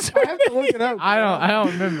 What's her I have to look it up. I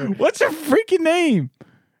don't remember. What's her freaking name?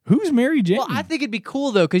 Who's Mary Jane? Well, I think it'd be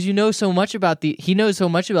cool though, because he knows so much about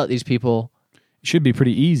these people. Should be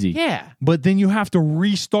pretty easy. Yeah, But then you have to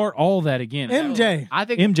restart all that again. MJ, I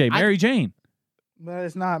think MJ, Mary Jane. but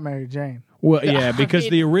it's not Mary Jane. Well, yeah, I because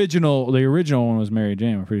mean- the original one was Mary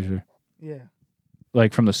Jane, I'm pretty sure. Yeah,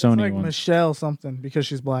 Like from the it's Sony like one. Michelle something because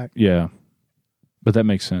she's black. Yeah. But that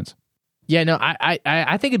makes sense. Yeah, no,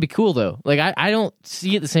 I think it'd be cool though. Like I don't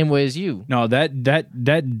see it the same way as you. No, that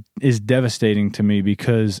is devastating to me,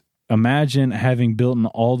 because imagine having built in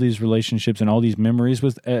all these relationships and all these memories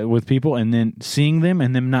with people, and then seeing them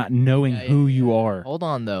and them not knowing who you are. Hold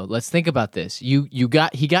on though. Let's think about this. He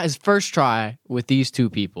got his first try with these two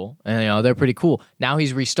people, and they're pretty cool. Now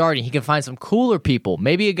he's restarting. He can find some cooler people.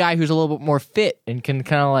 Maybe a guy who's a little bit more fit and can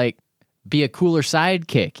kind of like be a cooler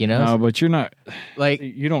sidekick, No, but you're not, Like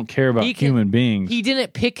you don't care about he can- human beings. he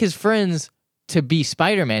didn't pick his friends to be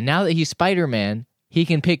Spider-Man. Now that he's Spider-Man, he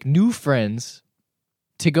can pick new friends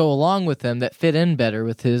to go along with him that fit in better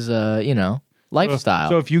with his lifestyle.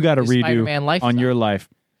 So if you got a His redo Spider-Man lifestyle. on your life,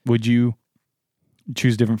 would you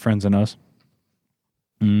choose different friends than us?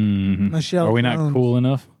 Mhm. Michelle Are we not Jones. cool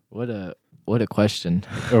enough? What a question.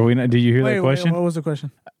 Are we not? Did you hear Wait, that question? what was the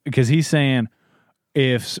question? Because he's saying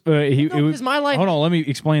if Because my life. hold on, let me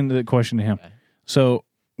explain the question to him. Okay. So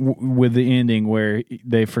with the ending where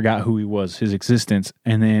they forgot who he was, his existence,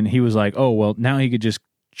 and then he was like, oh well, now he could just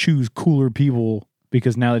choose cooler people,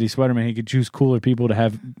 because now that he's Spider-Man, he could choose cooler people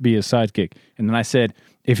to be a sidekick. And then I said,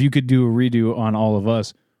 if you could do a redo on all of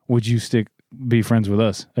us, would you be friends with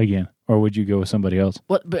us again, or would you go with somebody else?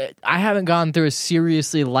 What? But I haven't gone through a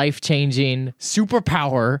seriously life-changing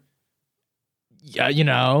superpower. Yeah,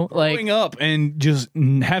 like Growing up and just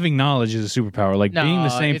having knowledge is a superpower. Like being the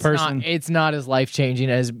same person, It's not as life-changing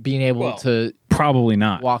as being able to probably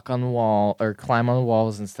not. walk on the wall or climb on the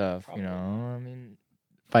walls and stuff. I mean,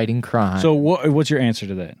 fighting crime. So what's your answer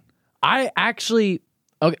to that? I actually.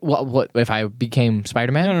 Okay, well, what if I became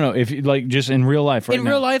Spider-Man? No. If you like, just in real life, right In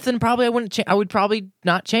now, real life, then probably I wouldn't. I would probably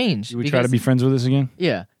not change. you would try to be friends with us again.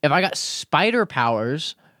 Yeah. If I got spider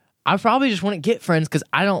powers, I probably just wouldn't get friends because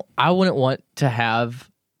I wouldn't want to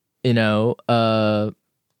have,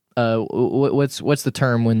 what's the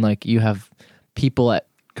term when like you have people at.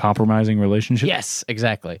 Compromising relationship. Yes,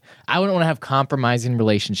 exactly. I wouldn't want to have compromising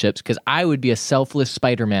relationships because I would be a selfless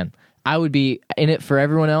Spider-Man. I would be in it for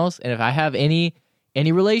everyone else, and if I have any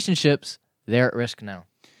relationships, they're at risk now.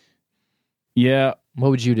 Yeah. What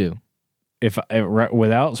would you do? If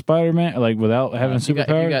without Spider-Man, like without having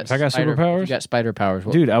superpowers, if I got superpowers, you got spider powers.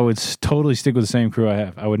 dude, I would totally stick with the same crew I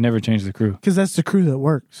have. I would never change the crew. Because that's the crew that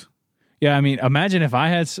works. Yeah, I mean, imagine if I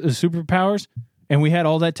had superpowers and we had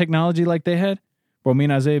all that technology like they had. Well, me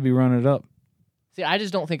and Izaiah would be running it up. See, I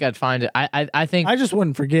just don't think I'd find it. I think I just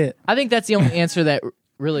wouldn't forget. I think that's the only answer that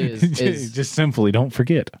really is Just simply don't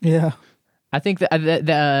forget. Yeah. I think that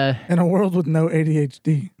In a world with no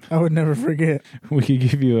ADHD, I would never forget. We could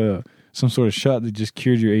give you some sort of shot that just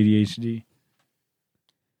cured your ADHD.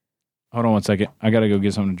 Hold on one second. I gotta go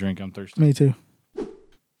get something to drink. I'm thirsty. Me too.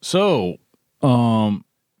 So,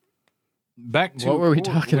 back to what were we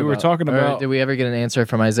talking about? We were talking Or about. did we ever get an answer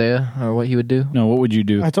from Izaiah or what he would do? No, what would you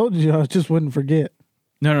do? I told you I just wouldn't forget.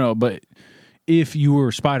 No. But if you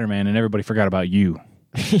were Spider-Man and everybody forgot about you,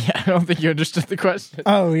 Yeah, I don't think you understood the question.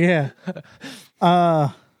 Oh yeah.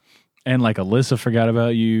 and like Alyssa forgot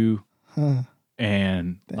about you,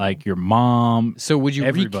 and like your mom. So would you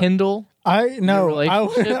Everybody. rekindle? I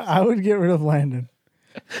relationship? I would get rid of Landon.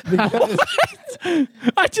 Because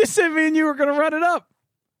I just said me and you were gonna run it up.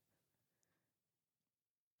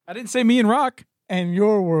 I didn't say me and Rock. in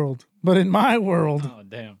your world, but in my world, Oh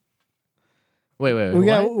damn! Wait.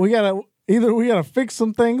 We gotta fix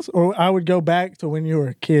some things, or I would go back to when you were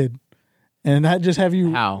a kid, and I'd just have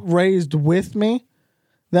you How? raised with me.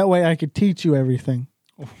 That way, I could teach you everything.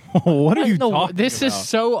 What are you talking This about? is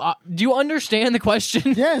so. Do you understand the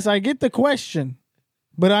question? Yes, I get the question,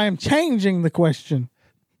 but I am changing the question.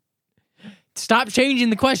 Stop changing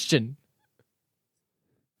the question.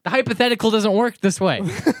 The hypothetical doesn't work this way.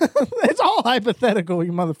 It's all hypothetical,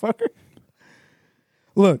 you motherfucker.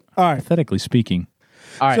 Look, all right. Hypothetically speaking.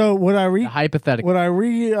 All right. So would I the hypothetical. would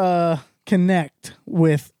I connect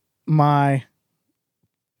with my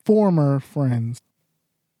former friends?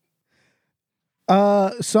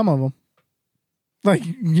 Some of them, like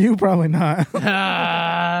you, probably not.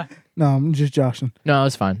 No, I'm just joshing. No,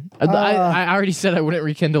 it's fine. I already said I wouldn't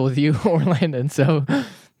rekindle with you or Landon. So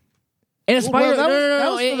in a Spider, that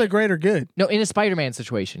was for the greater good. no, in a Spider-Man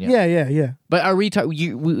situation, yeah. Yeah. But are we? I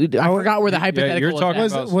forgot where the hypothetical you're talking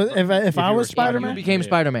was. about- If I you was were Spider-Man, You became Yeah.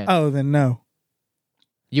 Spider-Man. oh, then no.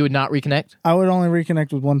 You would not reconnect. I would only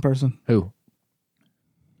reconnect with one person. Who?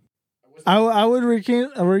 I would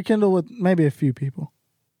rekindle with maybe a few people,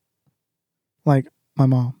 like my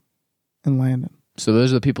mom and Landon. So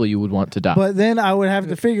those are the people you would want to die. But then I would have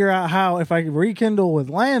to figure out how, if I could rekindle with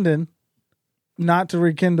Landon, not to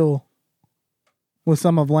rekindle with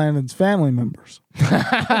some of Landon's family members. So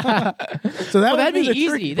that would that'd be the easy.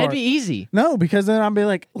 tricky That'd part. be easy. No, because then I'd be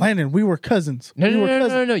like, Landon, we were cousins. No, We were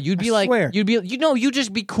cousins. no. You'd be I like, swear. you'd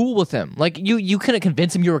just be cool with him. Like you couldn't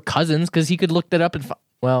convince him you were cousins because he could look that up and.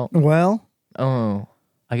 Well,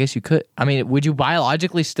 I guess you could. I mean, would you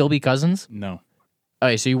biologically still be cousins? No.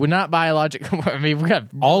 Okay, so you would not biologically. I mean, we got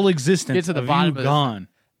All existence Get to the of bottom you of this. gone.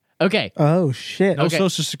 okay. Oh shit! No Okay.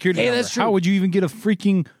 social security Hey, number. that's true. How would you even get a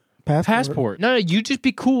freaking passport? No, you just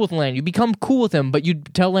be cool with Landon. You become cool with him, but you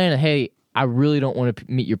tell Landon, "Hey, I really don't want to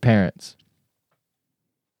meet your parents."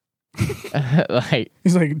 Like,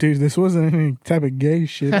 He's like, dude, this wasn't any type of gay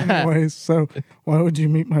shit, anyways. So why would you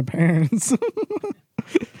meet my parents?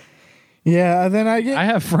 Yeah, then I get. I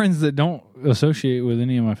have friends that don't associate with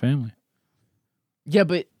any of my family. yeah,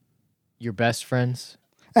 but your best friends.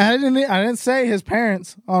 I didn't say his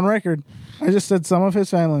parents on record. I just said some of his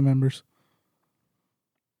family members.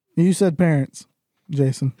 You said parents,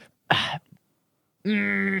 Jason.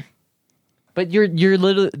 But you're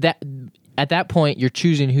literally that at that point you're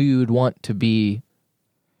choosing who you would want to be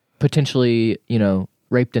potentially,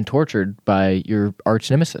 raped and tortured by your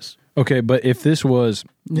arch nemesis. Okay, but if this was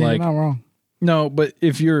Yeah, like you're not wrong. no, but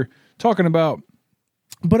if you're talking about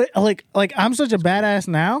But like I'm such a badass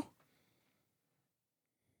now.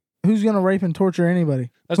 Who's gonna rape and torture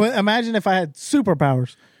anybody? But imagine if I had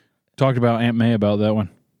superpowers. talked about Aunt May about that one.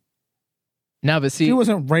 Now, but see, She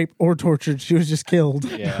wasn't raped or tortured. She was just killed.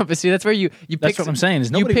 Yeah. but see, that's where you pick. That's what I'm saying.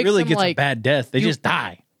 Is nobody pick really some, gets a like- bad death. They just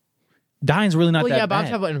die. Dying's really not Well, that yeah, but I'm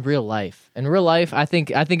bad. talking about in real life. In real life, I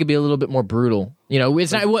think it'd be a little bit more brutal.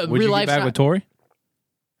 It's not what Would real you life. get back with Tori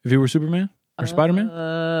if you were Superman or Spider-Man?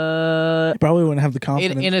 I probably wouldn't have the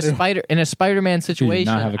confidence. in a Spider-Man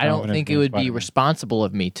situation, have the I don't confidence think it being would be Spider-Man. responsible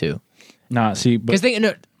of me to. Nah, see, but Because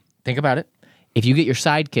think about it. If you get your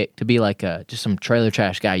sidekick to be like just some trailer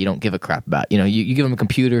trash guy you don't give a crap about, you give him a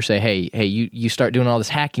computer, say, hey, you start doing all this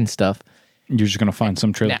hacking stuff. you're just gonna find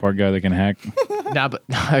some trailer Nah. park guy that can hack. Nah, but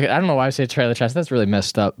I don't know why I say trailer trash. That's really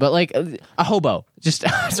messed up. But like a hobo, just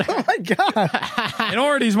Oh my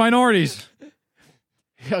god! minorities.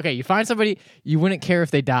 okay. You find somebody you wouldn't care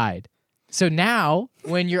if they died. So now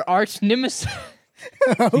when your arch nemesis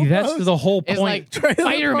See, that's the whole is point. like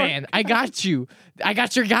Spider-Man, I got you. I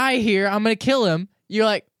got your guy here. I'm gonna kill him. You're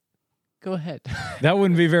like, go ahead. That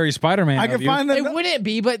wouldn't be very Spider-Man. I of can you. find It that. wouldn't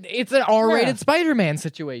be, but it's an R-rated Yeah. Spider-Man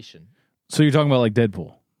situation. So you're talking about like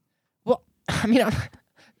Deadpool? Well, I mean,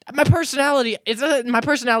 my personality. My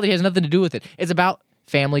personality has nothing to do with it. It's about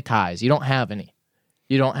family ties. You don't have any.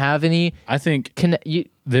 You don't have any. I think You,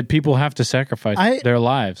 that people have to sacrifice their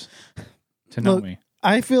lives to know Look, me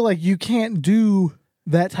I feel like you can't do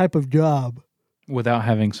that type of job. without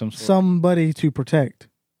having some sort. Somebody to protect.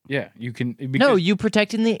 Yeah, you can. no, Because, you're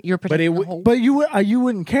protecting the whole. But you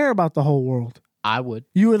wouldn't care about the whole world. I would.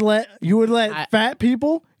 You would let fat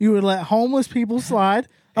people. You would let homeless people slide.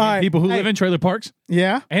 All right, people who hey, live in trailer parks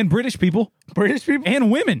yeah, and British people British people. and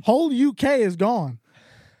women, Whole UK is gone.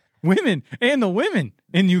 women and the women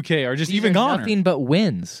in UK are just These even are gone. Nothing but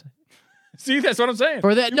wins See, that's what I'm saying.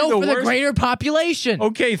 for that. You'd be No, for the worst- greater population.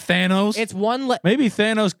 Okay, Thanos. It's one. Maybe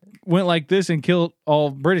Thanos went like this and killed all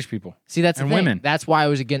British people. See, that's and the thing. women. That's why I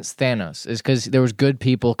was against Thanos. Is because there was good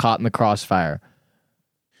people caught in the crossfire.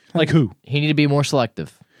 Like who? He needed to be more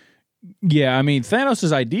selective. Yeah, I mean,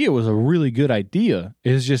 Thanos' idea was a really good idea.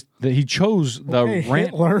 It's just that he chose the Hey, rant.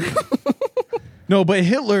 Hitler. No, but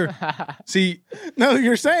Hitler, see, No,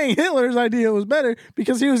 you're saying Hitler's idea was better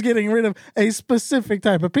because he was getting rid of a specific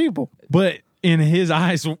type of people. but in his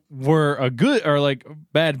eyes were a good or like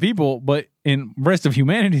bad people, but in rest of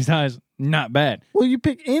humanity's eyes, not bad. Well, you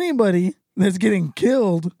pick anybody that's getting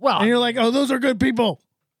killed, Well, and you're like, oh, those are good people.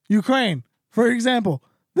 Ukraine, for example,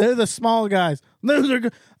 they're the small guys. Those are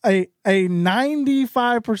good. A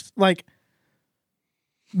 95%, like,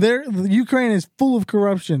 Ukraine is full of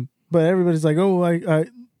corruption, but everybody's like, oh, I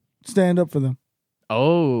stand up for them.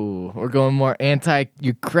 Oh, we're going more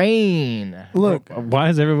anti-Ukraine. Look, Why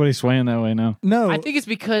is everybody swaying that way now? no, I think it's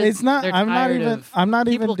because it's not. they're I'm not tired even. of- I'm not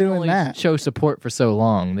people even can doing only that. show support for so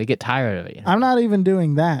long. They get tired of it. I'm not even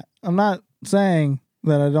doing that. I'm not saying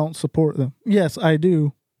that I don't support them. Yes, I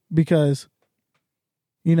do, because,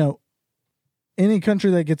 any country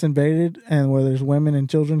that gets invaded and where there's women and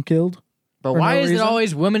children killed. But for why no is it reason?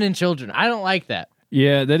 always women and children? I don't like that.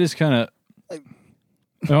 Yeah, that is kind of.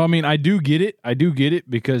 No, I mean, I do get it.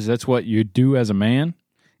 Because that's what you do as a man.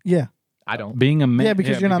 Yeah. I don't. Being a man. Yeah,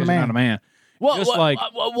 because you're not a man. You're not a man. Just like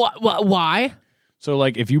why? so,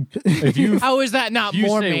 like if you How is that not you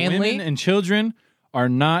more say manly? women and children are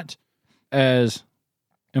not as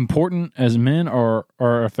important as men, or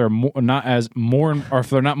if they're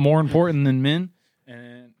not more important than men,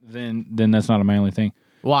 and then that's not a manly thing.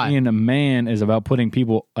 Why? Being a man is about putting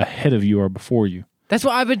people ahead of you or before you. That's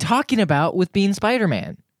what I've been talking about with being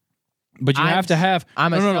Spider-Man. But you have to have.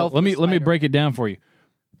 I'm a no. selfless Let me fighter. break it down for you.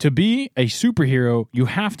 To be a superhero, you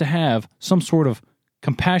have to have some sort of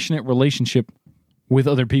compassionate relationship with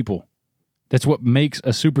other people. That's what makes a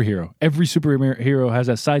superhero. Every superhero has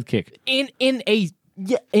a sidekick.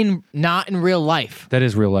 In not in real life. That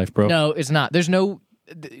is real life, bro. No, it's not. There's no.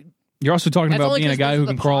 You're also talking That's about only being a 'cause guy those who are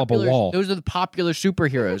the can crawl up a popular- wall. Those are the popular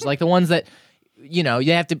superheroes, like the ones that you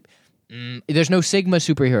have to. There's no Sigma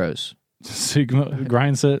superheroes. Sigma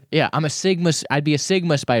grind set. Yeah, I'd be a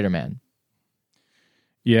Sigma Spider-Man.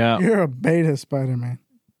 Yeah, You're a beta Spider-Man.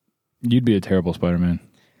 you'd be a terrible Spider-Man.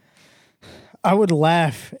 I would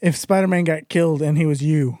laugh if Spider-Man got killed and he was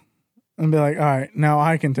you, and be like, all right, now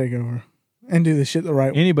I can take over and do the shit the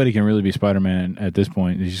right way Anybody can really be Spider-Man at this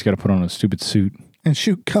point. You just got to put on a stupid suit. and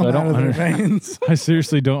shoot cum I out don't of their under- veins. I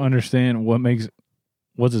seriously don't understand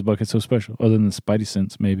what's his bucket so special, other than the Spidey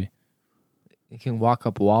sense, maybe. You can walk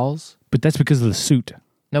up walls. But that's because of the suit.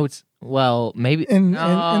 No, it's maybe In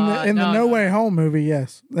the No Way Home movie,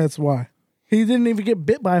 yes, that's why. He didn't even get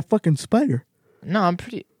bit by a fucking spider. No, I'm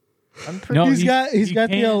pretty. No, He's he got the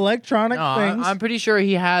can. electronic No, things. I'm pretty sure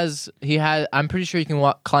he has. I'm pretty sure you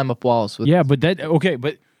can climb up walls with. Yeah, but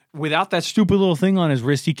but without that stupid little thing on his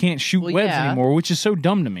wrist, he can't shoot Well, webs yeah. anymore, which is so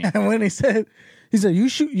dumb to me. And when he said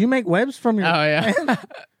you make webs from your Oh yeah. hand?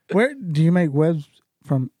 Where do you make webs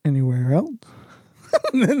from anywhere else?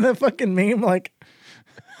 And then the fucking meme, like,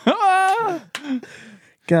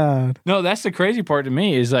 God. No, that's the crazy part to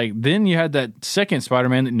me is like then you had that second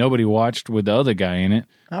Spider-Man that nobody watched with the other guy in it.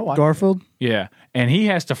 I watched. Garfield? Yeah, and he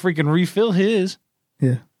has to freaking refill his.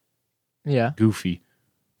 Yeah. Yeah. Goofy.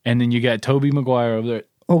 And then you got Tobey Maguire over there.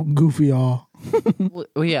 Oh, goofy aw.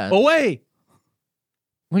 Well, yeah. Oh wait,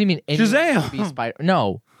 What do you mean? anyone Shazam! can be Spider?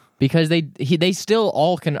 No, because they still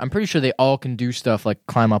all can. I'm pretty sure they all can do stuff like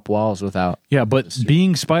climb up walls without. yeah, but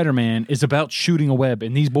being Spider-Man is about shooting a web,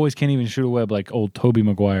 and these boys can't even shoot a web like old Tobey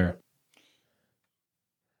Maguire.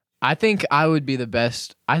 I think I would be the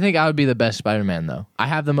best. I think I would be the best Spider-Man though. I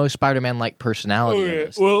have the most Spider-Man-like personality. in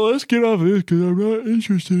this. Well, let's get off this because I'm not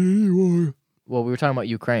interested anymore. Well, we were talking about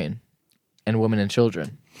Ukraine and women and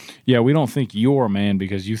children. Yeah, we don't think you're a man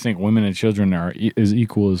because you think women and children are as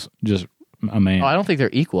equal as just a man. Oh, I don't think they're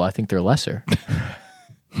equal. I think they're lesser.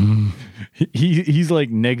 He's like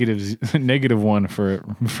negative one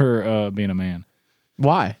for being a man.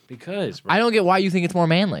 Why? Because I don't get why you think it's more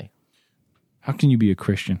manly. how can you be a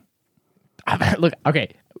Christian? Look, okay,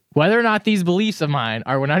 whether or not these beliefs of mine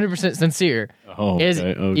are 100% sincere is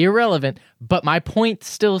irrelevant, but my point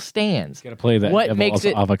still stands. Gotta play that. What devil's makes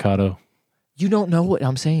it? avocado? You don't know what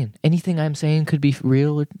I'm saying. Anything I'm saying could be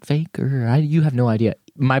real or fake, or you have no idea.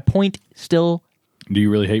 My point still. Do you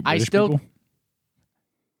really hate British still- people?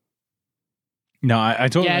 No, I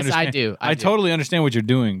totally Yes, understand. I do. I totally understand what you're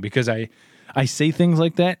doing because I say things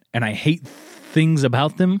like that and I hate things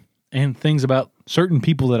about them and things about certain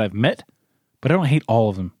people that I've met, but I don't hate all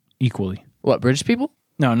of them equally. What, British people?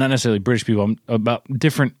 No, not necessarily British people. I'm about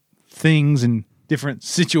different things and different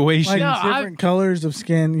situations. Like No, different colors of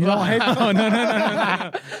skin. You don't hate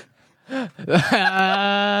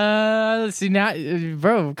Let's see now,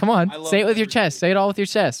 bro. Come on, say it with your chest. Say it all with your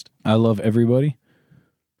chest. I love everybody.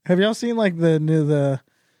 Have y'all seen like the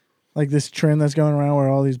like this trend that's going around where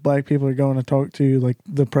all these black people are going to talk to like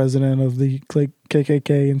the president of the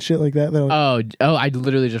KKK and shit like that. They're like, I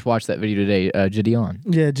literally just watched that video today. Gideon.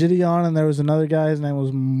 yeah, Gideon, and there was another guy. His name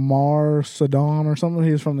was Mar Saddam or something.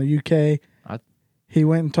 He was from the UK. He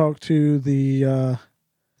went and talked to the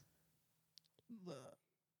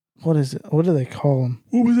what is it? What do they call him?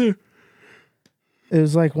 What was it? It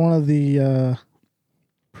was like one of the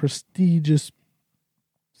prestigious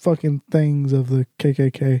fucking things of the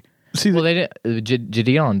KKK. See, Well, they didn't.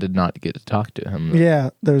 Gideon did not get to talk to him.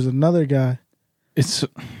 Yeah, there's another guy.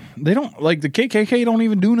 they don't like the KKK. Don't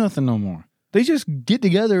even do nothing no more. They just get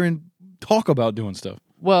together and talk about doing stuff.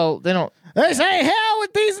 Well, they don't. They say hell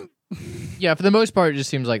with these. Yeah, for the most part, it just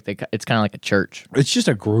seems like it's kind of like a church. It's just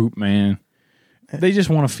a group, man. They just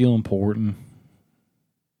want to feel important.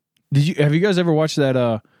 Have you guys ever watched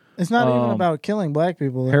that? It's not even about killing black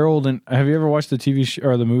people. Harold and have you ever watched the TV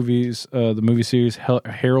or the movies? The movie series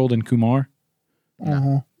Harold and Kumar.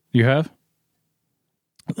 Uh-huh. You have?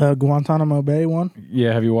 Guantanamo Bay one?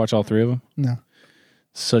 Yeah. Have you watched all three of them? No.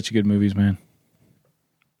 Such good movies, man.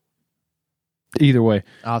 Either way,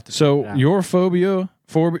 so your phobia,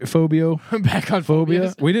 back on phobia.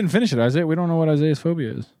 phobias? We didn't finish it, Isaiah. We don't know what Isaiah's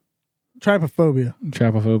phobia is. Trypophobia.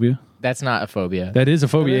 Trypophobia. That's not a phobia. That is a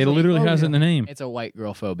phobia. That is It a literally phobia. has it in the name. It's a white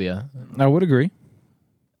girl phobia. I would agree.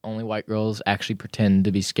 Only white girls actually pretend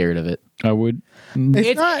to be scared of it. I would.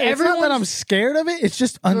 It's not that everyone's- I'm scared of it. It's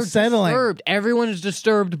just You're unsettling. disturbed. Everyone is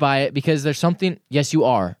disturbed by it because there's something. Yes, you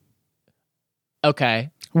are. Okay.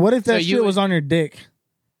 What if So that you shit would- was on your dick?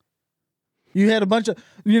 You had a bunch of,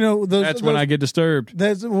 those. That's when I get disturbed.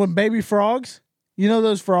 That's when baby frogs. You know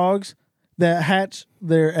those frogs that hatch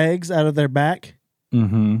their eggs out of their back.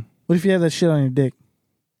 Mm-hmm. What if you have that shit on your dick?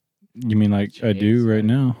 You mean like I do right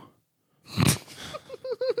now?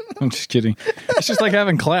 I'm just kidding. It's just like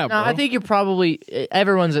having clap. No, bro. I think you're probably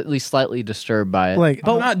everyone's at least slightly disturbed by it. Like,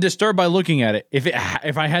 I'm not disturbed by looking at it.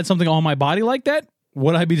 If I had something on my body like that,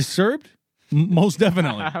 would I be disturbed? Most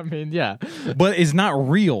definitely. I mean, yeah. But it's not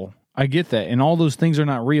real. I get that, and all those things are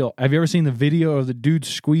not real. Have you ever seen the video of the dude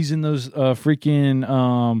squeezing those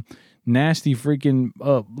freaking nasty freaking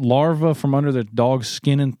larvae from under the dog's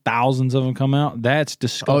skin, and thousands of them come out? That's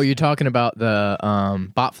disgusting. Oh, you're talking about the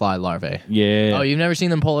botfly larvae. Yeah. Oh, you've never seen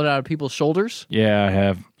them pull it out of people's shoulders? Yeah, I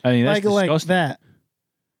have. I mean, that's like disgusting. that.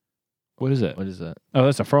 What is that? Oh,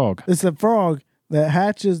 that's a frog. It's a frog that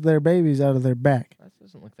hatches their babies out of their back. That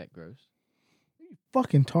doesn't look that gross.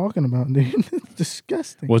 Fucking talking about, dude. It's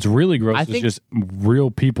disgusting. What's really gross I is think- just real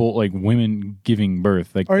people, like women giving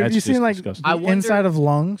birth. Like, Or have that's you just seen like disgusting. I the wonder- inside of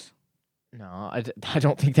lungs? No, I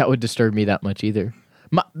don't think that would disturb me that much either.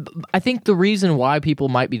 I think the reason why people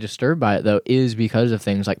might be disturbed by it though is because of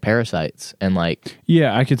things like parasites and like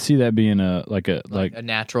Yeah, I could see that being a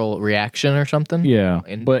natural reaction or something. yeah,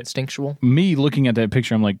 but Instinctual. me looking at that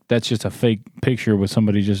picture, I'm like, that's just a fake picture with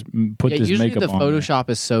somebody just put Yeah, this usually makeup the on. there. Photoshop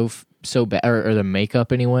is so bad, or the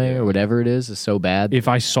makeup anyway, or whatever it is so bad. If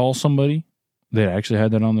I saw somebody that actually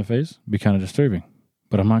had that on their face, it'd be kind of disturbing.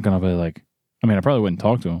 But I'm not gonna be like, I mean, I probably wouldn't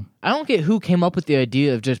talk to them. I don't get who came up with the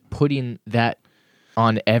idea of just putting that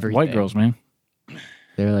on everything. White girls, man.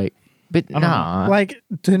 They're like, but nah. Like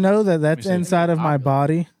to know that that's see. inside of my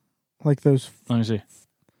body, like those Let me see.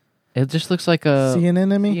 It just looks like a sea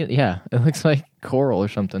anemone. Yeah, it looks like coral or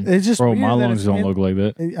something. It's just Bro, weird my that lungs it's don't in- look like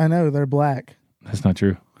that. I know they're black. That's not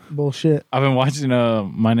true. Bullshit. I've been watching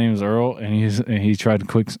My Name's Earl, and he tried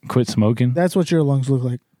to quit smoking. That's what your lungs look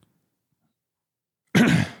like.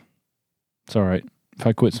 It's all right. If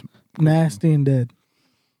I quit Nasty and dead.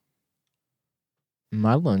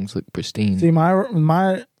 My lungs look pristine. See,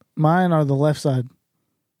 mine are the left side.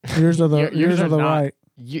 Yours are the yours are the not. right.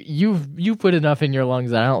 You put enough in your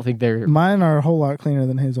lungs that I don't think they're. Mine are a whole lot cleaner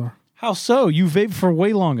than his are. How so? You vaped for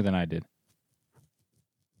way longer than I did.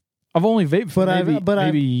 I've only vaped for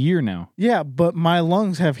maybe a year now. Yeah, but my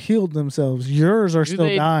lungs have healed themselves. Yours are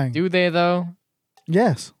still dying. Do they though?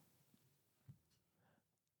 Yes.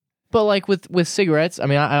 But like with cigarettes, I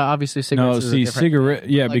mean, I obviously No, cigarettes. see, cigarette,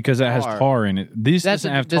 yeah, like because that has tar. tar in it. This That's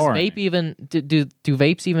doesn't have does tar. vape even do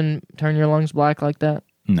vapes even turn your lungs black like that?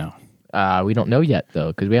 No. We don't know yet though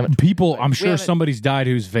because we haven't. People, I'm sure haven't- somebody's died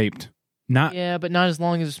who's vaped. Not. Yeah, but not as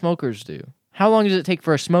long as smokers do. How long does it take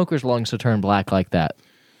for a smoker's lungs to turn black like that?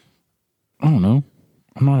 I don't know.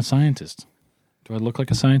 I'm not a scientist. Do I look like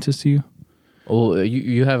a scientist to you? Well,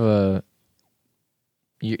 you have a.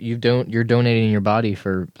 You're donating your body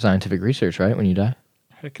for scientific research, right? When you die,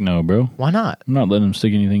 Heck no, bro. why not? I'm not letting them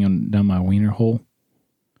stick anything down my wiener hole.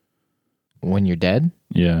 When you're dead,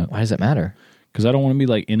 Yeah, why does it matter? because I don't want to be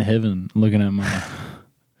like in heaven looking at my.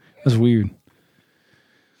 That's weird.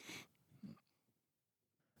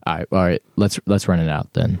 All right. Let's run it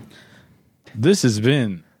out then. This has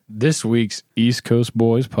been this week's East Coast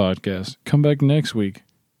Boys podcast. Come back next week.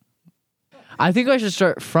 I think I should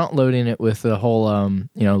start front loading it with the whole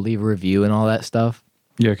leave a review and all that stuff.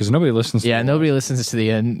 Yeah, because nobody listens. Yeah, nobody listens to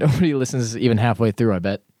the end. Nobody listens even halfway through, I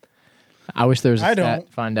bet. I wish there was a I stat don't.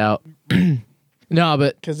 to find out. No,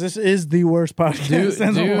 but Because this is the worst podcast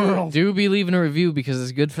in the world. do be leaving a review because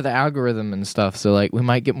it's good for the algorithm and stuff. So like we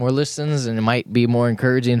might get more listens and it might be more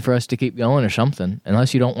encouraging for us to keep going or something.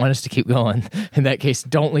 Unless you don't want us to keep going. In that case,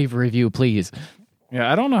 don't leave a review, please.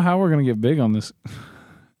 Yeah, I don't know how we're going to get big on this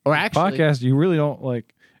Or actually, podcast. You really don't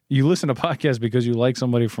like. You listen to podcasts because you like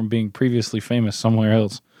somebody from being previously famous somewhere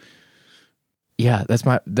else. yeah, that's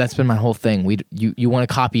been my whole thing. You want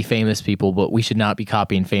to copy famous people, but we should not be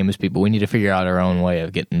copying famous people. We need to figure out our own way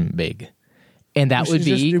of getting big, and that We would should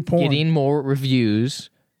just be do porn. getting more reviews.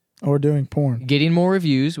 Or doing porn. Getting more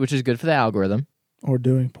reviews, which is good for the algorithm. Or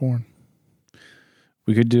doing porn.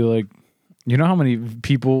 We could do like, you know how many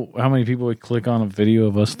people would click on a video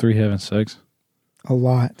of us three having sex? A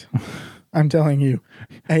lot. I'm telling you.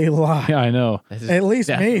 A lot. Yeah, I know. This is At least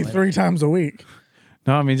me definitely- 3 times a week.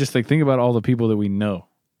 No, I mean just like think about all the people that we know.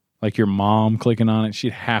 Like your mom clicking on it,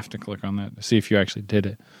 she'd have to click on that to see if you actually did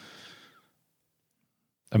it.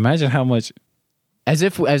 Imagine how much. As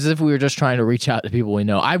if we were just trying to reach out to people we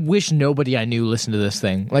know. I wish nobody I knew listened to this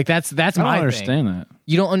thing. Like that's I don't my understand thing. that.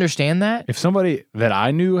 You don't understand that? If somebody that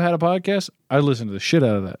I knew had a podcast, I'd listen to the shit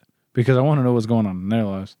out of that because I want to know what's going on in their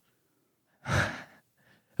lives.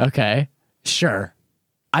 Okay, sure.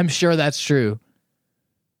 I'm sure that's true.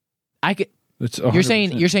 I could. It's You're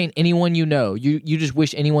 100%. saying anyone you know. You just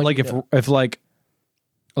wish anyone like you if know. if like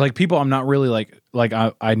people I'm not really like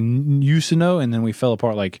I used to know and then we fell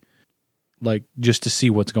apart like just to see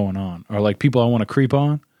what's going on, or like people I want to creep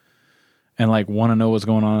on and like want to know what's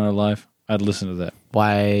going on in their life, I'd listen to that.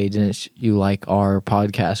 Why didn't you like our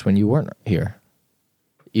podcast when you weren't here?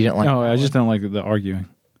 You didn't like. No, I just don't like the arguing,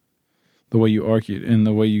 the way you argued and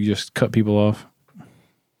the way you just cut people off.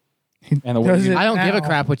 And the way Does you, it I don't give a now.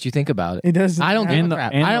 crap what you think about it. It doesn't. I don't give And a the-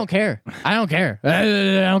 crap. and I the- don't care. I don't care.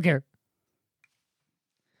 I don't care.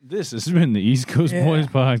 this has been the East Coast Yeah. Boys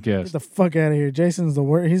Get podcast. the fuck out of here. Jason's the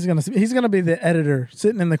worst. He's gonna be the editor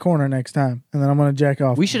sitting in the corner next time, and then I'm gonna jack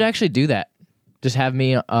off. We should actually do that. Just have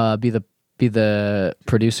me be the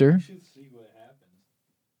producer.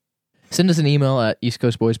 Send us an email at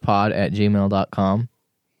eastcoastboyspod@gmail.com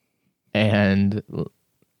and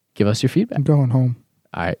give us your feedback. I'm going home.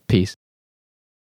 All right, peace.